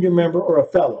 a senior member, or a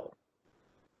fellow.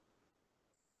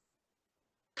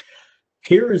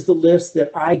 Here is the list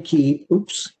that I keep.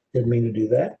 Oops, didn't mean to do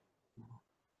that.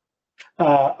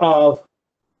 Of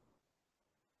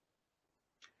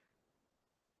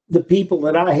the people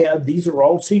that I have. These are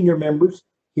all senior members.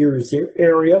 Here is their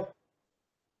area.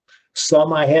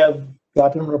 Some I have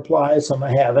gotten replies, some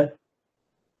I haven't.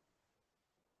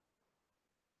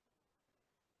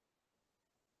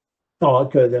 Oh,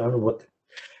 okay. I don't know what.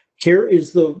 Here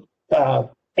is the,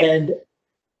 and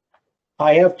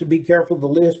I have to be careful of the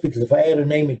list because if I add a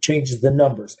name, it changes the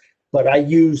numbers. But I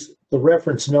use the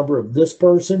reference number of this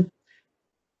person.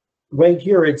 Right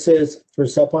here, it says for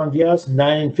Sapanvias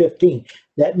 9 and 15.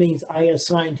 That means I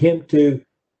assigned him to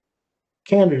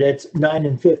candidates 9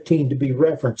 and 15 to be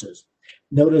references.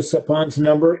 Notice Sapan's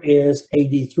number is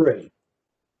 83.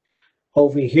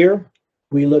 Over here,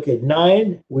 we look at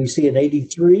 9, we see an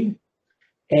 83,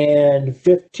 and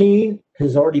 15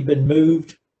 has already been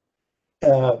moved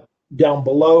down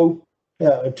below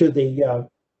to the,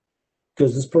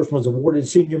 because this person was awarded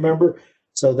senior member.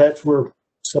 So that's where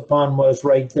Sapan was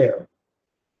right there.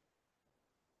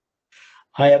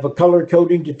 I have a color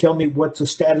coding to tell me what's the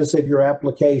status of your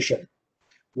application.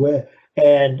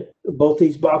 And both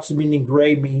these boxes, meaning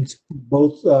gray, means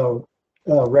both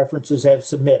references have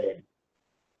submitted.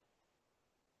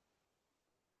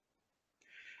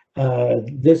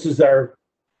 This is our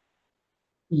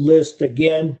list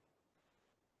again.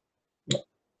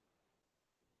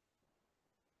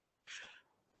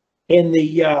 In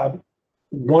the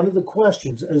one of the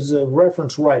questions is a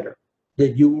reference writer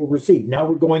that you will receive. Now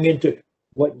we're going into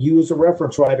what you as a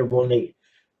reference writer will need.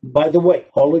 By the way,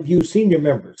 all of you senior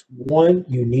members, one,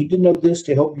 you need to know this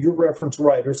to help your reference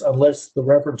writers, unless the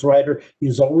reference writer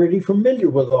is already familiar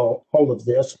with all of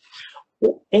this.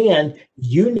 And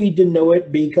you need to know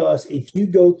it because if you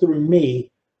go through me,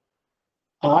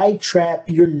 I trap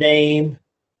your name,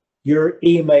 your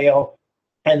email,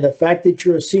 and the fact that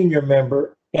you're a senior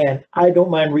member, and I don't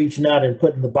mind reaching out and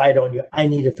putting the bite on you. I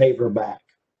need a favor back.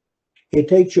 It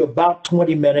takes you about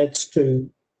 20 minutes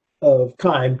of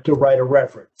time to write a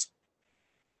reference.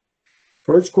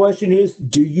 First question is,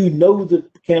 do you know the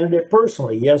candidate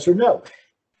personally? Yes or no?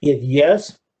 If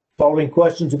yes, following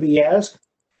questions will be asked.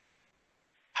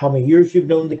 How many years you've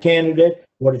known the candidate?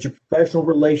 What is your professional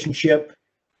relationship?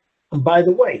 And by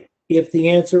the way, if the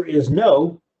answer is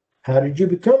no, how did you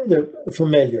become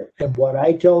familiar? And what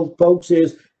I tell folks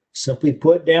is simply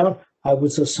put down, I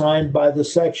was assigned by the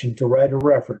section to write a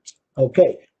reference.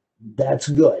 Okay, that's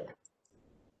good.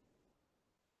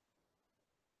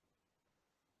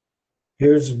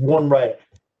 Here's one right.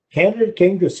 Candidate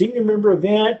came to a senior member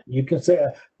event. You can say,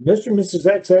 Mr. and Mrs.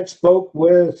 XX spoke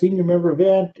with senior member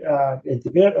event. At the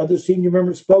event, other senior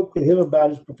members spoke with him about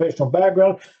his professional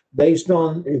background. Based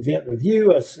on event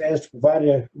review, as to provide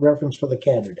a reference for the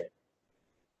candidate.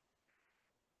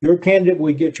 Your candidate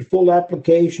will get your full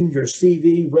application, your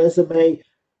CV, resume,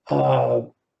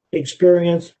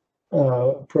 experience,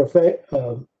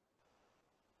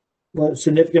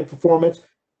 significant performance.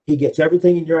 He gets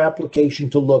everything in your application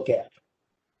to look at.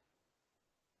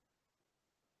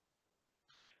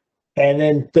 And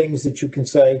then things that you can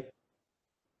say,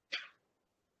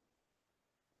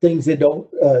 things that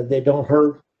don't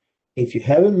hurt. If you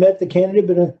haven't met the candidate,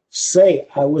 but say,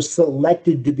 I was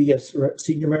selected to be a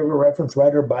senior member reference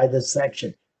writer by this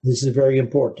section. This is very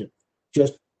important.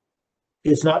 Just,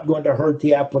 it's not going to hurt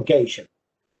the application.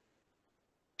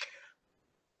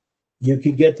 You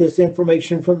can get this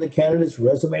information from the candidate's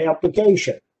resume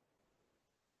application.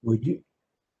 Would you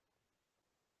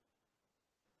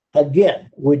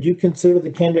consider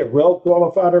the candidate well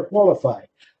qualified or qualified?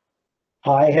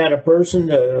 I had a person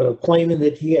claiming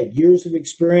that he had years of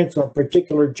experience on a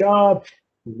particular job,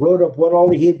 wrote up what all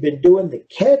he had been doing. The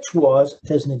catch was,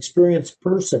 as an experienced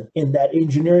person in that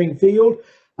engineering field,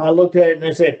 I looked at it and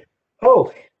I said,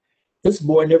 oh, this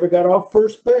boy never got off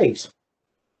first base.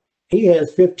 He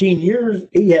has 15 years,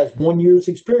 he has 1 year's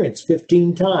experience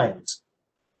 15 times.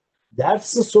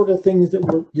 That's the sort of things that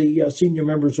the senior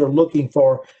members are looking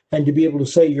for, and to be able to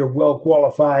say you're well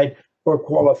qualified,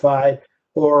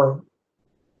 or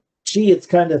gee, it's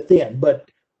kind of thin. But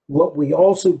what we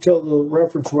also tell the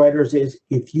reference writers is,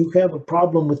 if you have a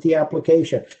problem with the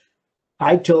application,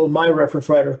 I tell my reference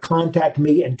writer, contact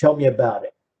me and tell me about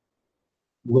it.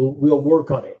 We'll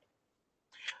work on it.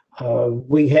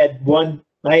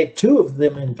 I had two of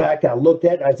them. In fact, I looked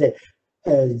at it, I said,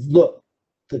 look,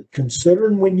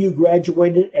 considering when you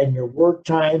graduated and your work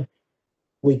time,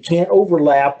 we can't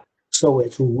overlap, so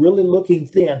it's really looking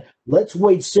thin. Let's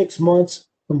wait 6 months.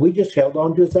 And we just held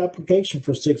on to his application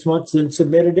for 6 months, then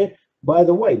submitted it. By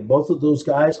the way, both of those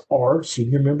guys are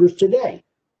senior members today.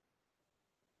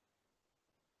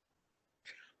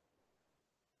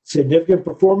 Significant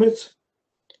performance.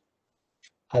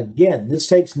 Again, this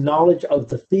takes knowledge of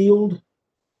the field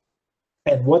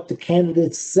and what the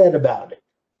candidate said about it.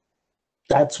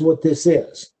 That's what this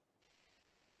is.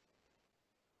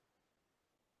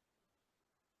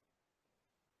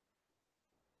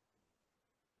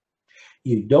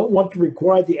 You don't want to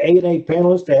require the A&A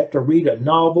panelists to have to read a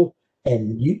novel,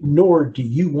 and nor do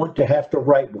you want to have to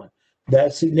write one.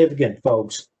 That's significant,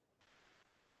 folks.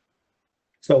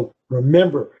 So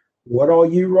remember, what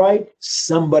all you write,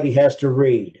 somebody has to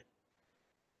read.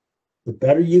 The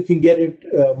better you can get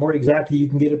it, more exactly you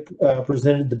can get it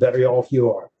presented, the better off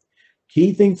you are.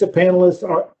 Key things the panelist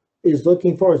is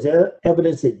looking for is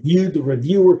evidence that you, the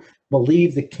reviewer,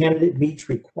 believe the candidate meets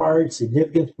required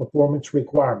significant performance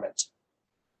requirements.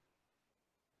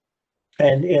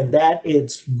 And that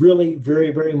it's really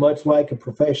very, very much like a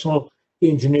professional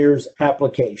engineer's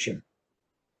application.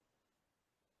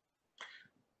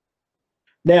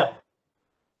 Now,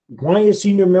 why is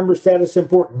senior member status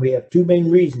important? We have two main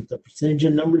reasons. The percentage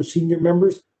and number of senior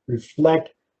members reflect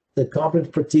the competence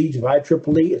prestige of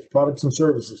IEEE, its products and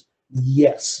services.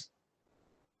 Yes.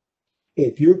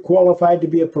 If you're qualified to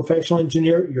be a professional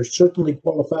engineer, you're certainly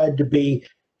qualified to be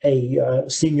a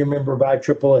senior member of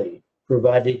IEEE,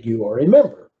 provided you are a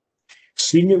member.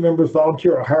 Senior members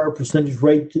volunteer a higher percentage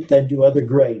rate than do other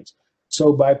grades.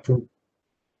 So am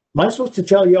I supposed to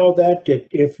tell you all that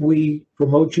if we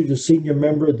promote you to senior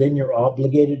member, then you're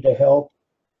obligated to help?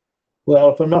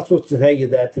 Well, if I'm not supposed to tell you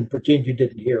that, then pretend you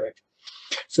didn't hear it.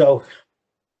 So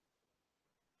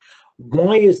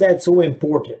why is that so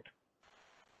important?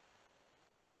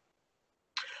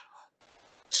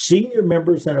 Senior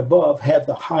members and above have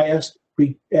the highest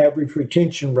average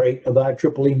retention rate of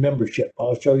IEEE membership.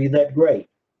 I'll show you that grade.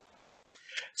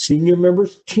 Senior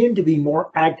members tend to be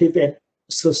more active in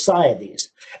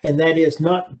societies, and that is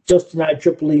not just an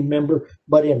IEEE member,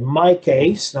 but in my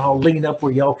case, and I'll lean up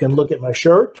where y'all can look at my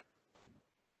shirt,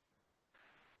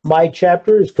 my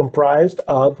chapter is comprised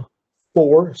of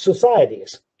 4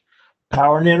 societies: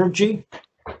 power and energy,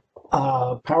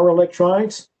 power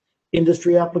electronics,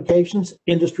 industry applications,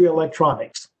 industry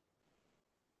electronics.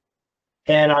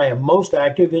 And I am most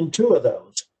active in 2 of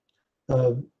those.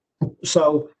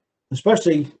 So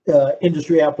especially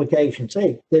industry applications.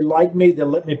 Hey, they like me, they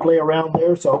let me play around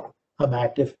there, so I'm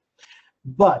active.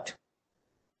 But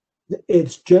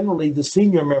it's generally the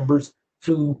senior members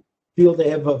who feel they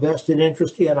have a vested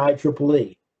interest in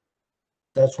IEEE.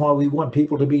 That's why we want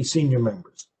people to be senior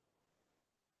members.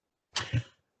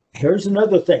 Here's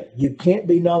another thing. You can't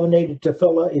be nominated to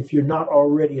FELA if you're not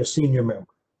already a senior member.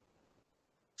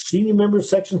 Senior member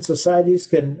section societies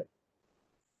can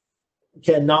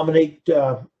nominate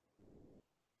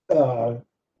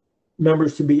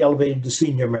members to be elevated to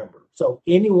senior member. So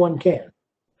anyone can.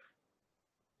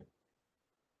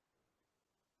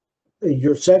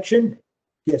 Your section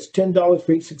gets $10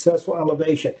 for each successful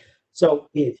elevation. So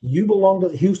if you belong to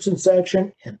the Houston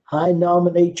section and I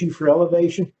nominate you for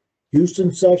elevation,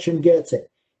 Houston section gets it.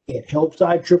 It helps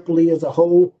IEEE as a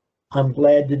whole. I'm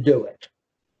glad to do it.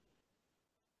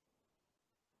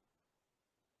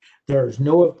 There is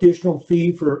no additional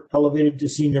fee for elevated to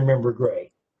senior member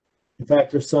grade. In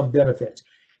fact, there's some benefits.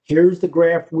 Here's the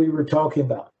graph we were talking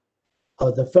about.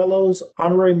 The fellows,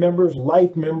 honorary members,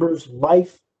 life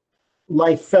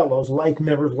fellows, life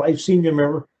members, life senior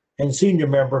member, and senior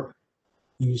member.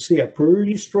 You see a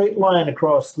pretty straight line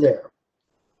across there.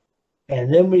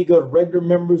 And then when you go to regular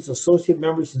members, associate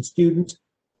members, and students,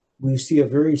 we see a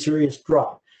very serious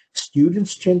drop.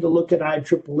 Students tend to look at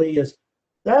IEEE as,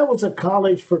 that was a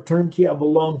college fraternity I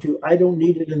belong to. I don't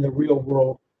need it in the real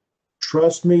world.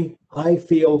 Trust me, I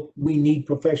feel we need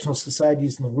professional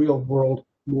societies in the real world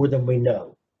more than we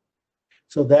know.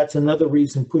 So that's another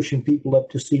reason pushing people up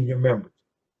to senior members.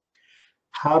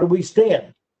 How do we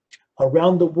stand?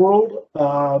 Around the world,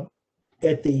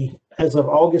 as of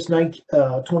August 9,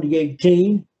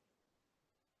 2018,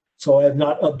 so I have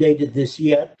not updated this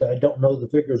yet. I don't know the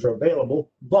figures are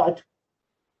available, but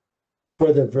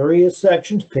for the various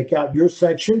sections, pick out your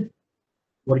section.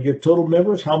 What are your total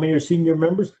members? How many are senior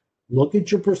members? Look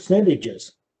at your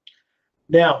percentages.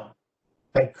 Now,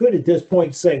 I could at this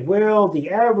point say, well,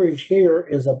 the average here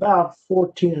is about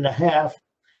 14.5.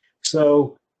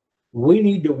 So we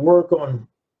need to work on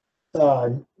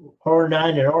R9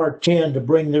 and R10 to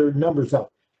bring their numbers up.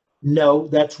 No,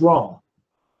 that's wrong.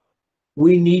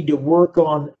 We need to work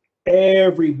on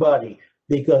everybody,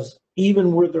 because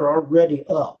even where they're already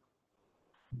up,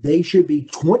 they should be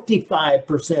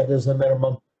 25% as a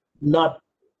minimum, not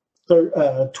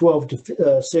 12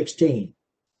 to 16.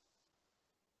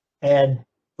 And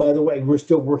by the way, we're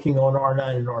still working on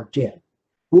R9 and R10.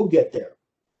 We'll get there.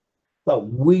 But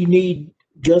we need,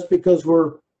 just because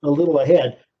we're a little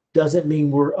ahead, doesn't mean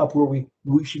we're up where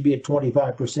we should be at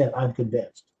 25%, I'm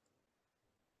convinced.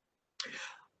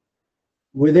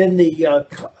 Within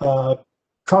the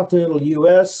continental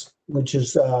U.S., which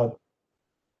is, or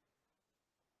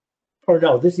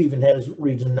no, this even has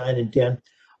region 9 and 10.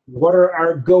 What are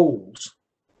our goals?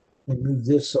 Let me move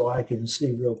this so I can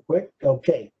see real quick.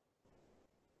 Okay.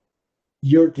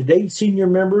 Year-to-date senior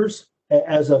members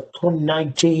as of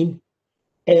 2019,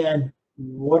 and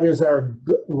what is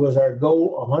was our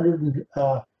goal? 100.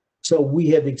 So we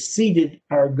have exceeded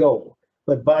our goal.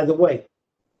 But by the way,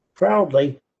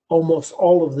 proudly, almost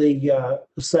all of the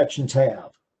sections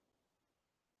have.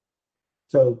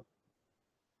 So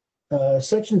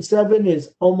section 7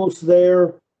 is almost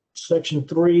there. Section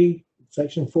 3,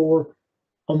 section 4,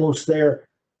 almost there.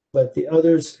 But the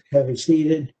others have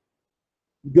exceeded.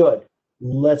 Good.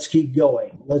 Let's keep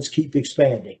going. Let's keep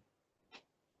expanding.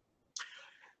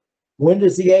 When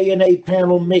does the ANA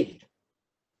panel meet?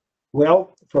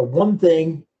 Well, for one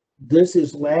thing, this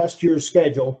is last year's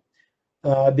schedule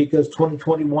because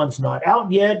 2021 is not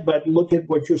out yet, but look at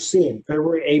what you're seeing.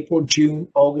 February, April, June,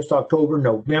 August, October,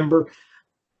 November.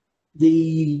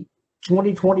 The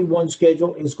 2021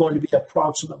 schedule is going to be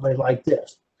approximately like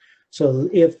this. So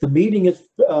if the meeting is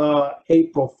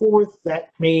April 4th, that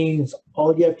means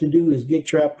all you have to do is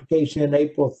get your application in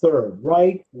April 3rd,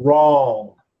 right?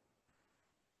 Wrong.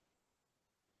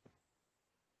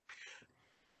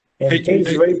 In the case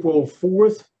of April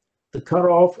 4th, the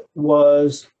cutoff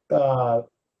was March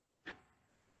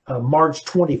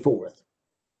 24th.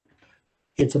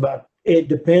 It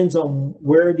depends on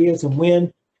where it is and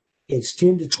when. It's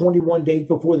 10 to 21 days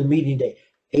before the meeting day.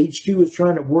 HQ is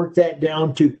trying to work that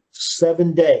down to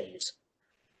 7 days.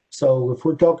 So if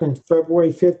we're talking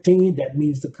February 15th, that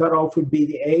means the cutoff would be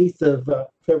the 8th of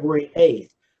February 8th.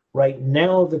 Right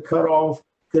now, the cutoff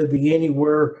could be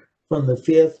anywhere from the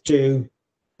 5th to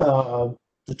the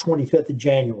 25th of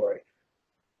January.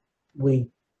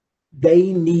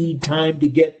 They need time to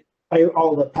get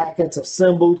all the packets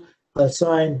assembled,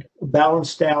 assigned,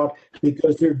 balanced out,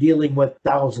 because they're dealing with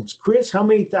thousands. Chris, how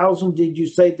many thousands did you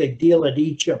say they deal at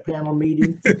each panel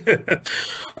meeting?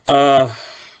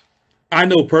 I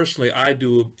know personally I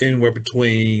do anywhere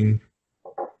between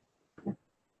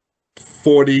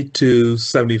 40 to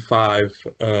 75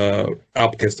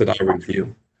 applicants that I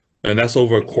review. And that's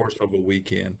over a course of a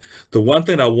weekend. The one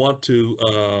thing I want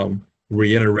to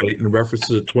reiterate in reference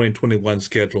to the 2021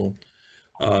 schedule,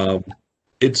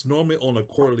 it's normally on a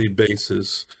quarterly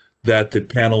basis that the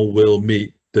panel will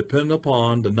meet, depending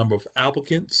upon the number of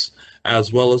applicants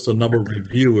as well as the number of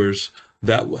reviewers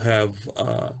that have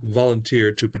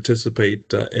volunteered to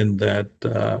participate in that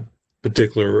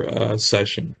particular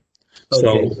session. Okay.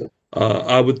 So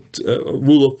I would,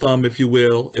 rule of thumb, if you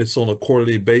will, it's on a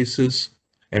quarterly basis,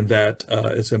 and that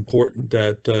it's important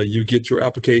that you get your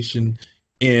application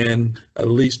in at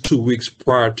least 2 weeks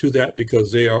prior to that,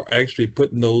 because they are actually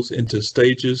putting those into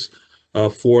stages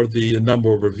for the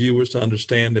number of reviewers to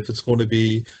understand if it's going to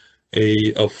be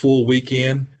a full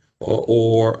weekend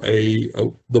or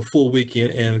the full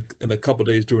weekend and a couple of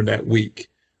days during that week.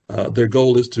 Their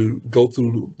goal is to go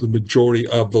through the majority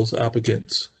of those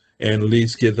applicants and at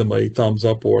least give them a thumbs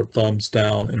up or a thumbs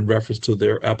down in reference to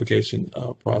their application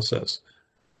process.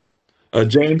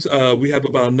 James, we have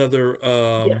about another.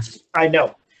 Yes, I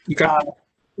know. Okay.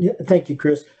 Yeah, thank you,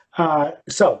 Chris.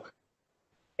 So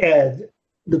the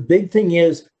big thing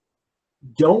is,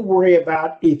 don't worry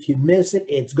about if you miss it,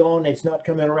 it's gone, it's not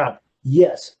coming around.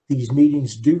 Yes, these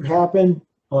meetings do happen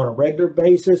on a regular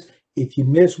basis. If you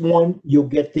miss one, you'll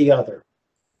get the other.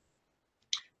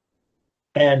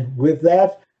 And with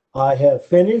that, I have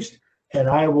finished, and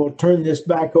I will turn this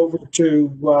back over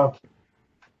to,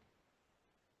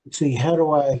 let's see, how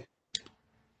do I?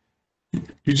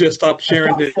 You just stopped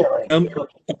sharing the.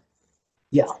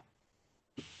 Yeah.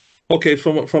 Okay,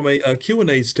 from a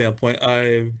Q&A standpoint,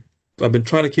 I've been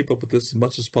trying to keep up with this as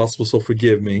much as possible, so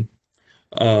forgive me.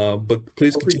 But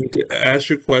please continue to ask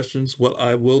your questions. What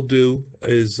I will do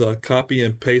is copy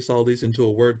and paste all these into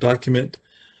a Word document,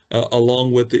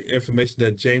 along with the information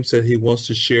that James said he wants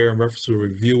to share in reference to a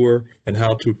reviewer and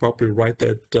how to properly write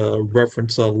that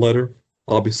reference letter.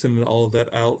 I'll be sending all of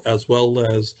that out, as well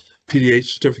as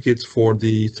PDH certificates for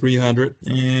the 300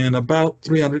 and about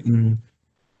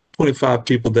 325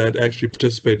 people that actually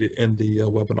participated in the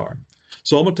webinar.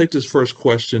 So I'm going to take this first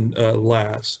question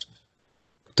last.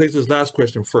 Take this last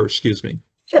question first, excuse me.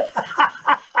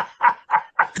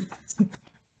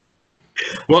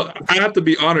 Well, I have to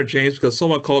be honored, James, because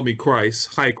someone called me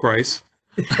Christ. Hi, Christ.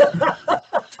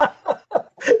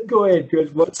 Go ahead,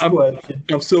 Chris. What's the question?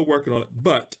 I'm still working on it.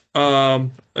 But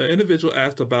an individual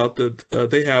asked about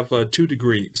they have 2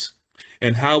 degrees.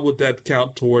 And how would that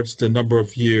count towards the number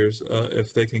of years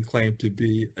if they can claim to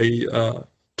be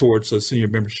towards a senior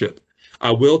membership?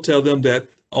 I will tell them that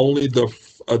only the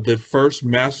first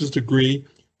master's degree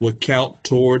would count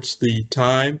towards the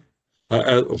time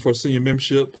for senior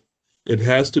membership. It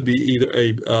has to be either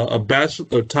a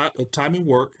bachelor, a time and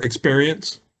work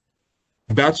experience,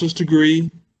 bachelor's degree,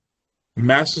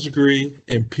 master's degree,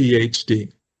 and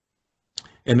PhD.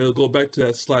 And it'll go back to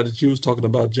that slide that you was talking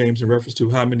about, James, in reference to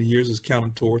how many years is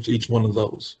counted towards each one of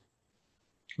those.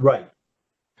 Right.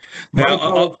 Now, my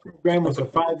college program was a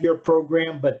 5-year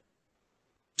program, but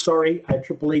sorry,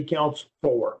 IEEE counts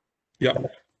 4. Yeah.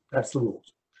 That's the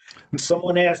rules.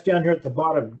 Someone asked down here at the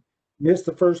bottom, missed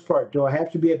the first part. Do I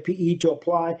have to be a PE to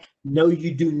apply? No,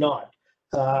 you do not.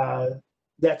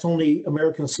 That's only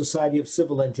American Society of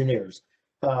Civil Engineers.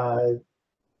 But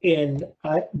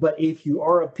if you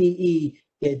are a PE,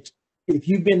 it's if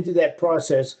you've been through that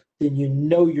process, then you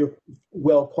know you're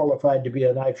well qualified to be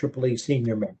an IEEE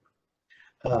senior member.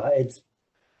 It's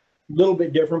a little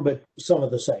bit different, but some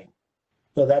of the same.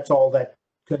 So that's all that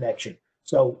connection.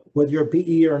 So whether you're a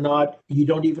PE or not, you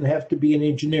don't even have to be an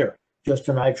engineer, just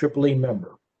an IEEE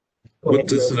member. With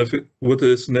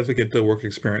the significant work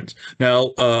experience.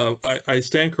 Now, I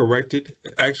stand corrected.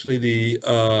 Actually,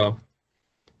 the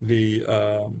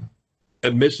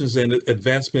Admissions and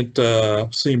Advancement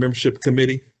Senior Membership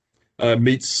Committee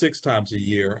meets 6 times a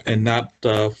year and not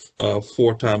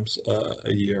 4 times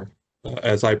a year,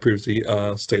 as I previously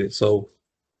stated. So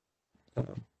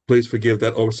please forgive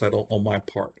that oversight on my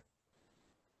part.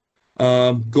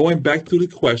 Going back to the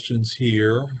questions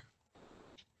here.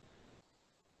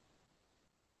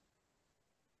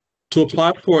 To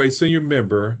apply for a senior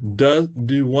member,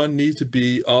 do one need to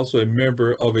be also a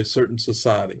member of a certain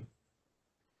society?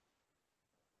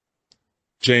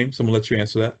 James, I'm gonna let you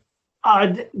answer that.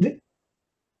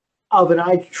 Of an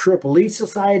IEEE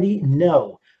society,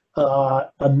 no.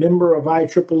 A member of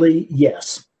IEEE,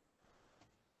 yes.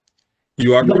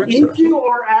 You are correct, but if you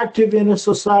are active in a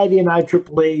society in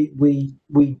IEEE,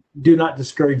 we do not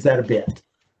discourage that a bit.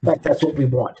 In fact, that's what we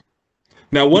want.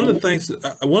 Now, one of the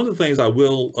things I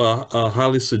will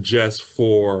highly suggest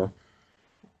for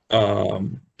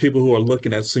people who are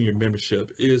looking at senior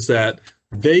membership is that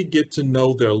they get to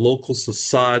know their local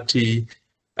society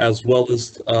as well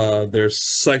as their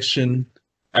section,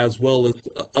 as well as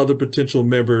other potential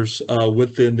members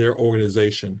within their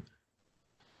organization.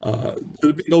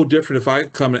 It'd be no different if I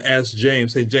come and ask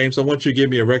James, hey, James, I want you to give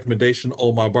me a recommendation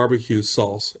on my barbecue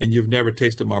sauce, and you've never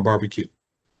tasted my barbecue.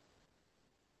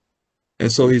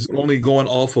 And so he's only going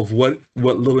off of what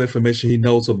little information he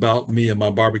knows about me and my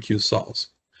barbecue sauce.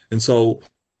 And so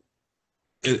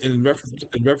in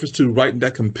reference to writing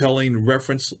that compelling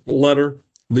reference letter,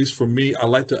 at least for me, I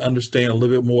like to understand a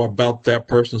little bit more about that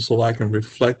person so I can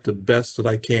reflect the best that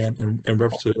I can in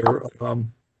reference to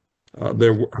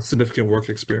their significant work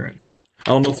experience.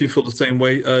 I don't know if you feel the same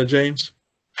way, James?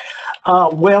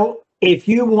 Well, if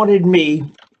you wanted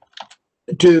me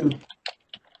to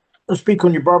speak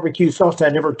on your barbecue sauce, I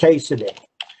never tasted it.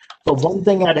 But one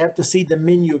thing, I'd have to see the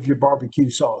menu of your barbecue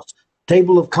sauce,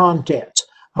 table of contents.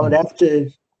 I would have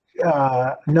to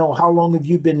know how long have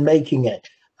you been making it?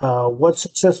 What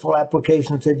successful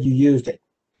applications have you used it?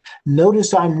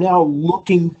 Notice I'm now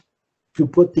looking to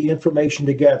put the information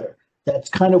together. That's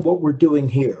kind of what we're doing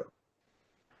here.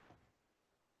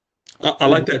 I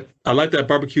like that. I like that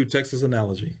barbecue Texas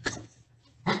analogy.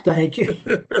 Thank you.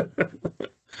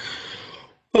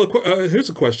 Well, here's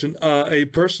a question. A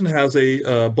person has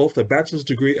both a bachelor's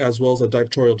degree as well as a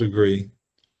doctoral degree.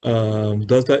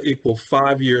 Does that equal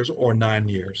 5 years or 9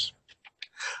 years?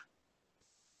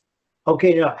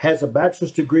 Okay, now has a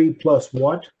bachelor's degree plus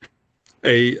what?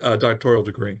 A doctoral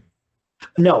degree.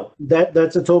 No,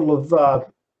 that's a total of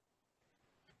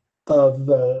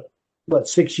what,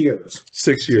 6 years?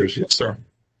 6 years, yes, sir.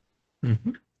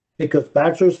 Mm-hmm. Because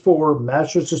bachelor's 4,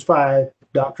 master's is 5,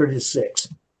 doctorate is 6.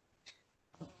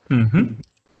 Mm-hmm.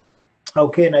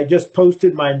 Okay, and I just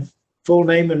posted my full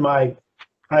name and my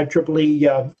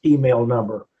IEEE email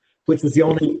number, which was the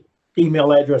only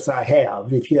email address I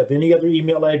have. If you have any other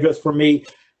email address for me,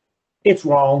 it's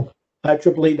wrong.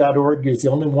 IEEE.org is the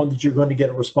only one that you're going to get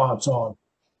a response on.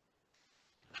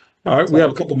 All right, we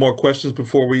have a couple more questions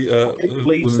before we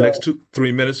please, the next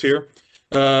 3 minutes here.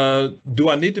 Do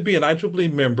I need to be an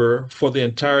IEEE member for the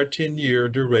entire 10-year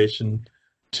duration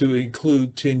to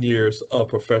include 10 years of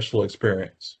professional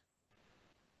experience?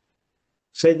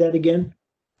 Say that again.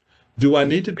 Do I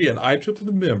need to be an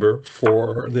IEEE member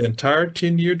for the entire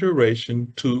 10-year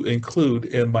duration to include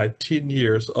in my 10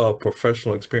 years of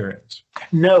professional experience?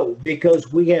 No,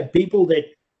 because we have people that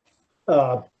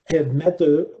have met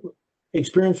the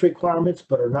experience requirements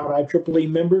but are not IEEE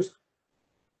members.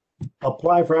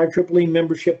 Apply for IEEE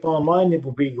membership online, it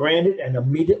will be granted, and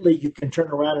immediately you can turn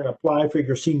around and apply for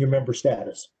your senior member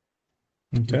status.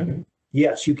 Okay.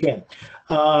 Yes, you can.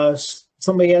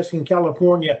 Somebody asked in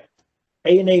California,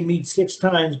 ANA meets 6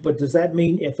 times, but does that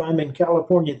mean if I'm in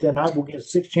California, then I will get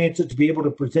 6 chances to be able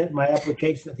to present my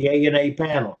application at the ANA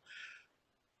panel?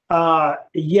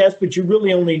 Yes, but you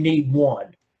really only need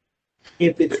 1.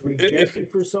 If it's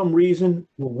rejected for some reason,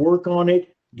 we'll work on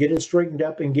it, get it straightened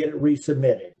up, and get it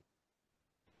resubmitted.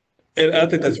 And I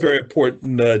think that's very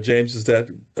important, James, is that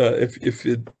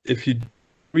if you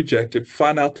reject it,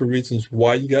 find out the reasons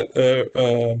why you got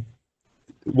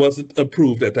wasn't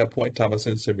approved at that point in time. I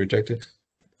said rejected,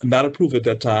 not approved at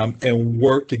that time, and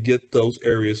work to get those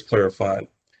areas clarified.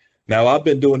 Now, I've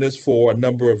been doing this for a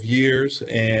number of years,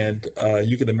 and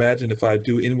you can imagine if I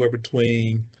do anywhere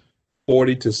between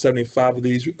 40 to 75 of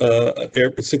these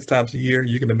 6 times a year.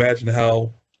 You can imagine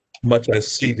how much I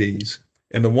see these.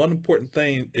 And the one important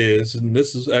thing is, and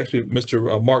this is actually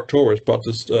Mr. Mark Torres brought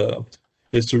this,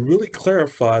 is to really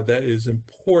clarify that it is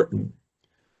important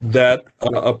that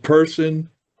a person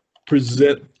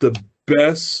present the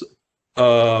best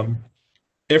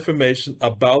information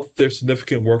about their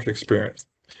significant work experience.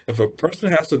 If a person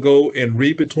has to go and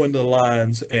read between the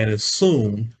lines and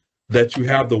assume that you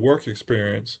have the work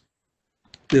experience,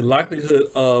 the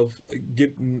likelihood of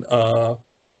getting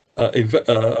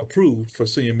approved for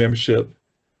senior membership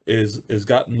is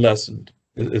gotten lessened.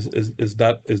 Is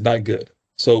not good.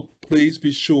 So please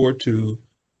be sure to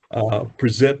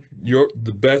present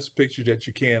the best picture that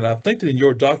you can. I think that in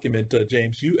your document,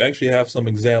 James, you actually have some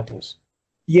examples.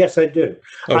 Yes, I do.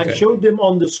 Okay. I showed them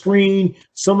on the screen.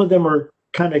 Some of them are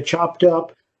kind of chopped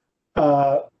up,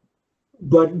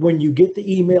 but when you get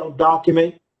the email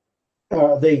document,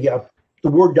 the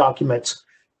Word documents,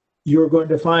 you're going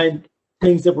to find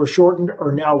things that were shortened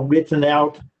are now written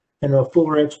out and a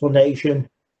fuller explanation,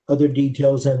 other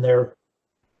details in there.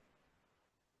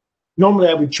 Normally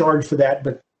I would charge for that,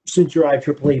 but since you're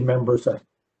IEEE members,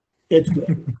 it's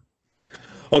good.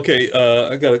 Okay,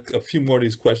 I got a few more of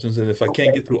these questions, and if I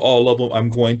can't get through all of them, I'm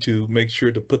going to make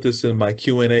sure to put this in my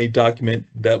Q&A document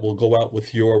that will go out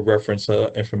with your reference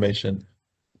information.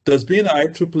 Does being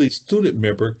an IEEE student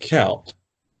member count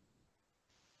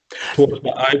towards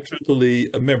the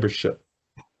IEEE membership?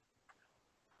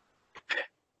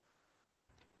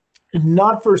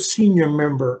 Not for senior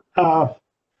member.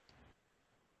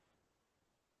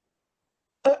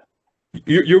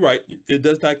 You're right. It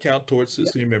does not count towards the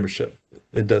senior membership.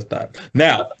 It does not.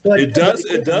 Now, it does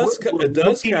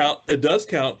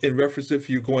count in reference if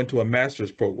you go into a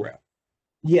master's program.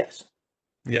 Yes.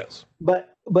 Yes.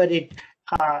 But it.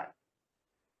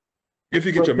 If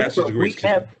you get your master's degree.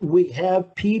 We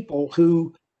have people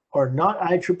who are not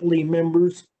IEEE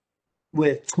members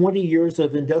with 20 years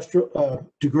of industrial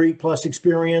degree plus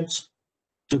experience,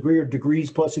 degree or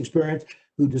degrees plus experience,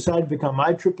 who decide to become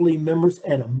IEEE members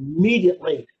and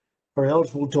immediately are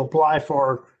eligible to apply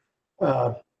for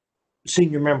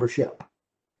senior membership.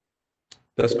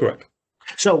 That's correct.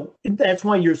 So that's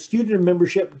why your student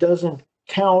membership doesn't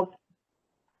count.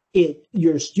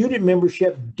 Your student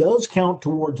membership does count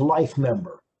towards life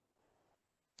member.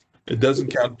 It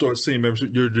doesn't count towards senior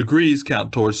membership. Your degrees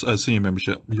count towards senior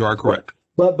membership. You are correct.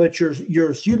 But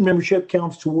your student membership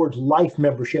counts towards life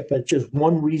membership. That's just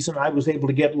one reason I was able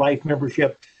to get life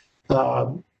membership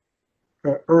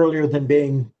earlier than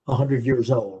being 100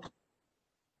 years old.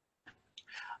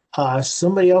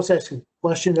 Somebody else asked a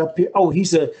question up here. Oh,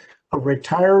 he's a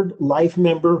retired life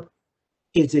member.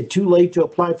 Is it too late to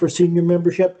apply for senior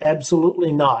membership?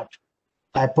 Absolutely not.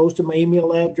 I posted my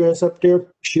email address up there.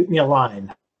 Shoot me a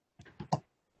line.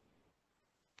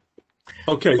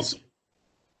 Okay.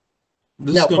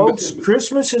 Now, folks,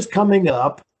 Christmas is coming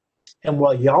up, and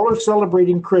while y'all are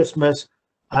celebrating Christmas,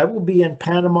 I will be in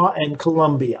Panama and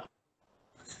Colombia.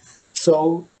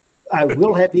 So I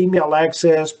will have email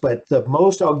access, but the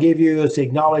most I'll give you is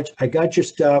acknowledge I got your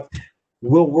stuff.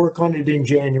 We'll work on it in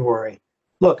January.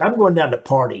 Look, I'm going down to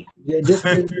party.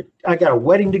 I got a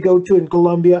wedding to go to in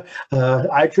Colombia,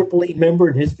 IEEE member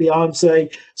and his fiance.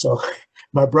 So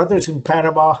my brother's in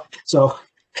Panama. So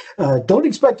don't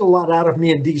expect a lot out of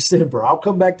me in December. I'll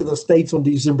come back to the States on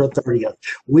December 30th.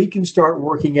 We can start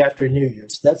working after New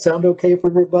Year's. That sound okay for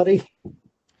everybody?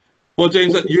 Well,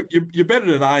 James, you're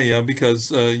better than I am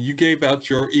because you gave out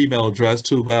your email address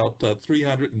to about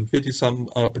 350 some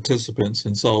participants,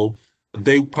 and so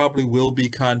they probably will be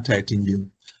contacting you.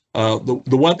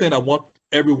 The one thing I want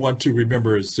everyone to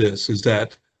remember is this: is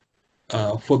that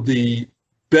for the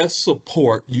best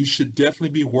support, you should definitely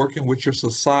be working with your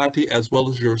society as well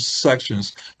as your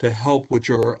sections to help with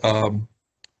your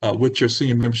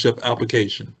senior membership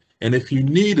application. And if you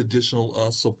need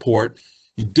additional support,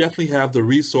 you definitely have the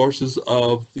resources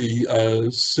of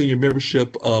the senior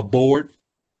membership board,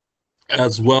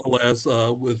 as well as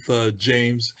with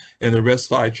James and the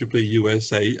rest of the IEEE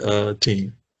USA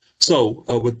team. So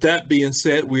with that being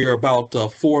said, we are about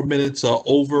 4 minutes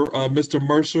over. Mr.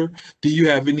 Mercier, do you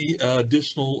have any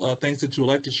additional things that you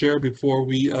would like to share before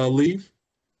we leave?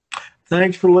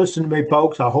 Thanks for listening to me,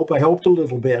 folks. I hope I helped a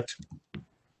little bit.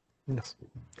 Yes.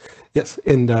 Yes,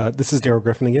 and this is Daryl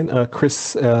Griffin again.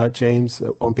 Chris, James,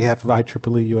 on behalf of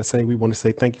IEEE USA, we want to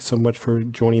say thank you so much for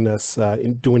joining us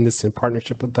in doing this in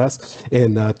partnership with us,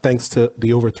 and thanks to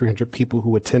the over 300 people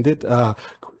who attended.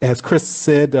 As Chris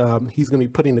said, he's going to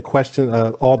be putting the question,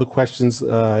 all the questions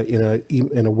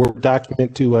in a Word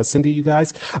document to send to you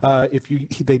guys. If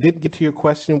they didn't get to your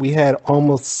question, we had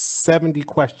almost 70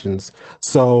 questions,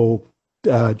 so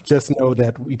just know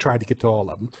that we tried to get to all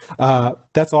of them.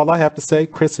 That's all I have to say.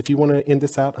 Chris, if you want to end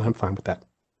this out, I'm fine with that.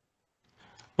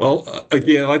 Well,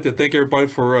 again, I'd like to thank everybody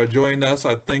for joining us.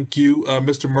 I thank you,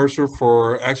 Mr. Mercier,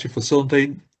 for actually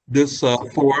facilitating this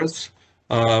for us.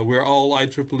 We're all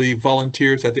IEEE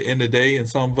volunteers at the end of the day, and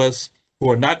some of us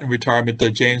who are not in retirement,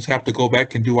 James, have to go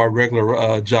back and do our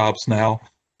regular jobs now.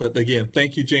 But again,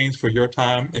 thank you, James, for your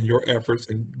time and your efforts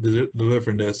in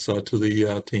delivering this to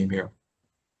the team here.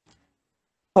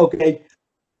 Okay.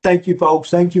 Thank you, folks.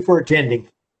 Thank you for attending.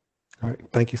 All right.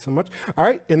 Thank you so much. All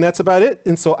right. And that's about it.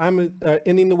 And so I'm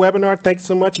ending the webinar. Thanks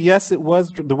so much. Yes, the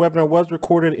webinar was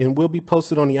recorded and will be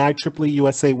posted on the IEEE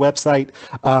USA website.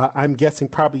 I'm guessing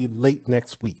probably late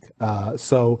next week.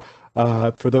 So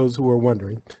for those who are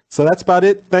wondering. So that's about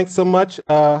it. Thanks so much.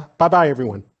 Bye-bye,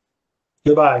 everyone.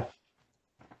 Goodbye.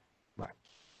 Bye.